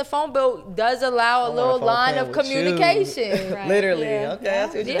 even just the phone bill does allow a little line of communication. Right. Literally. Yeah. Okay,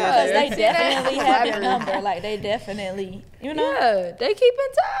 that's what you did. Because they definitely have your number. Like, they definitely, you know. Yeah, they keep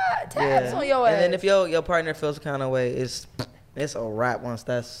in tabs on your ass. And then if your partner feels the kind of way, it's a wrap once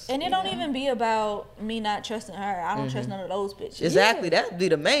that's. And it don't even be about me not trusting her. I don't trust none of those bitches. Exactly, that'd be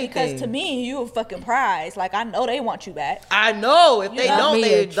the main thing. Because to me, you a fucking prize. Like, I know they want you back. I know. If they don't,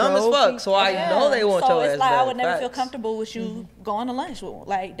 they dumb as fuck. So I know they want your ass back. So it's like I would never feel comfortable with you going to lunch with.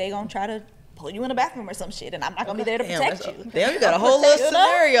 Like, they gonna try to pull you in the bathroom or some shit, and I'm not gonna be there to protect you. Damn, you got a whole little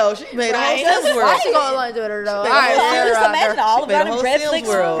scenario. She made a whole Sims world. Why she going to lunch with her though? All right, just imagine all about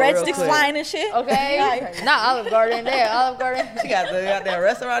breadsticks flying and shit. Okay, not Olive Garden there. Olive Garden. She got that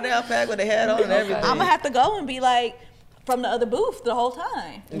restaurant down packed with the head on and everything. I'm gonna have to go and be like from the other booth the whole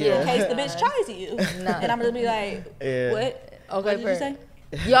time in case the bitch tries you, and I'm gonna be like, what? Okay, what did you say?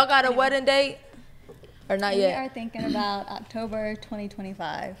 Y'all got a wedding date or not yet? We are thinking about October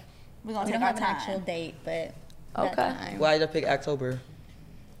 2025. We're gonna we take don't our have an time. actual date, but okay. Why did you pick October?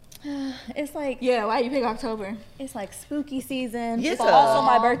 It's like why you pick October? It's like spooky season. Yes, it's also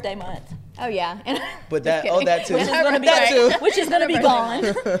my birthday month. Oh yeah, but that too. Which is gonna be which is gonna be gone.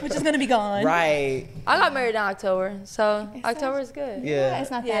 Which is gonna be gone. Right. I got married in October, so October is good. Yeah, it's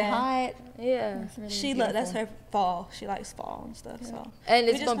not that hot. Yeah, really that's her fall. She likes fall and stuff. So and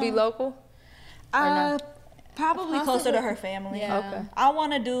it's gonna be local. Probably closer to her family. Yeah. Okay. I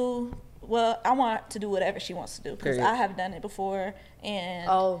want to do whatever she wants to do because I have done it before,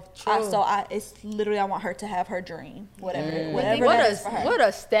 and it's literally I want her to have her dream, whatever that is for her. What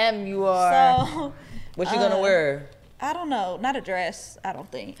a STEM you are. So, what you gonna wear? I don't know. Not a dress. I don't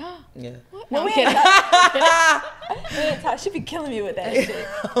think. Yeah. Well, we ain't talk. She be killing me with that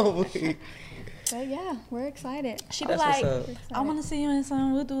shit. But yeah, we're excited. She be like, I want to see you in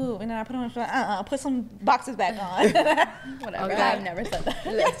some voodoo. And then I put on, put some boxes back on. Whatever. Okay. I've never said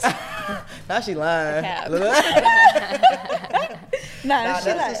that. Now she lying.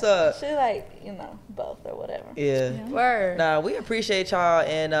 She like, both or whatever. Yeah. Word. Nah, we appreciate y'all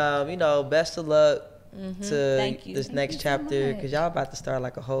and, best of luck to this next chapter because y'all about to start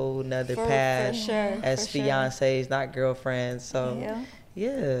like a whole nother path as fiancés, not girlfriends. So.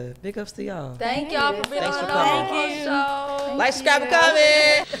 Yeah, big ups to y'all. Thank y'all for being on the show. Like, subscribe, and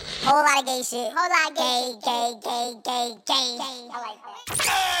comment. Whole lot of gay shit. Whole lot of gay. I like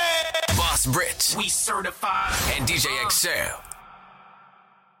that. Boss Brit, we certified, and DJ XL.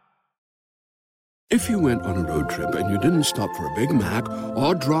 If you went on a road trip and you didn't stop for a Big Mac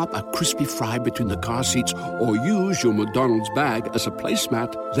or drop a crispy fry between the car seats or use your McDonald's bag as a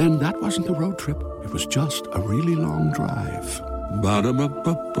placemat, then that wasn't a road trip. It was just a really long drive.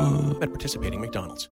 Ba-da-ba-ba-ba. At participating McDonald's.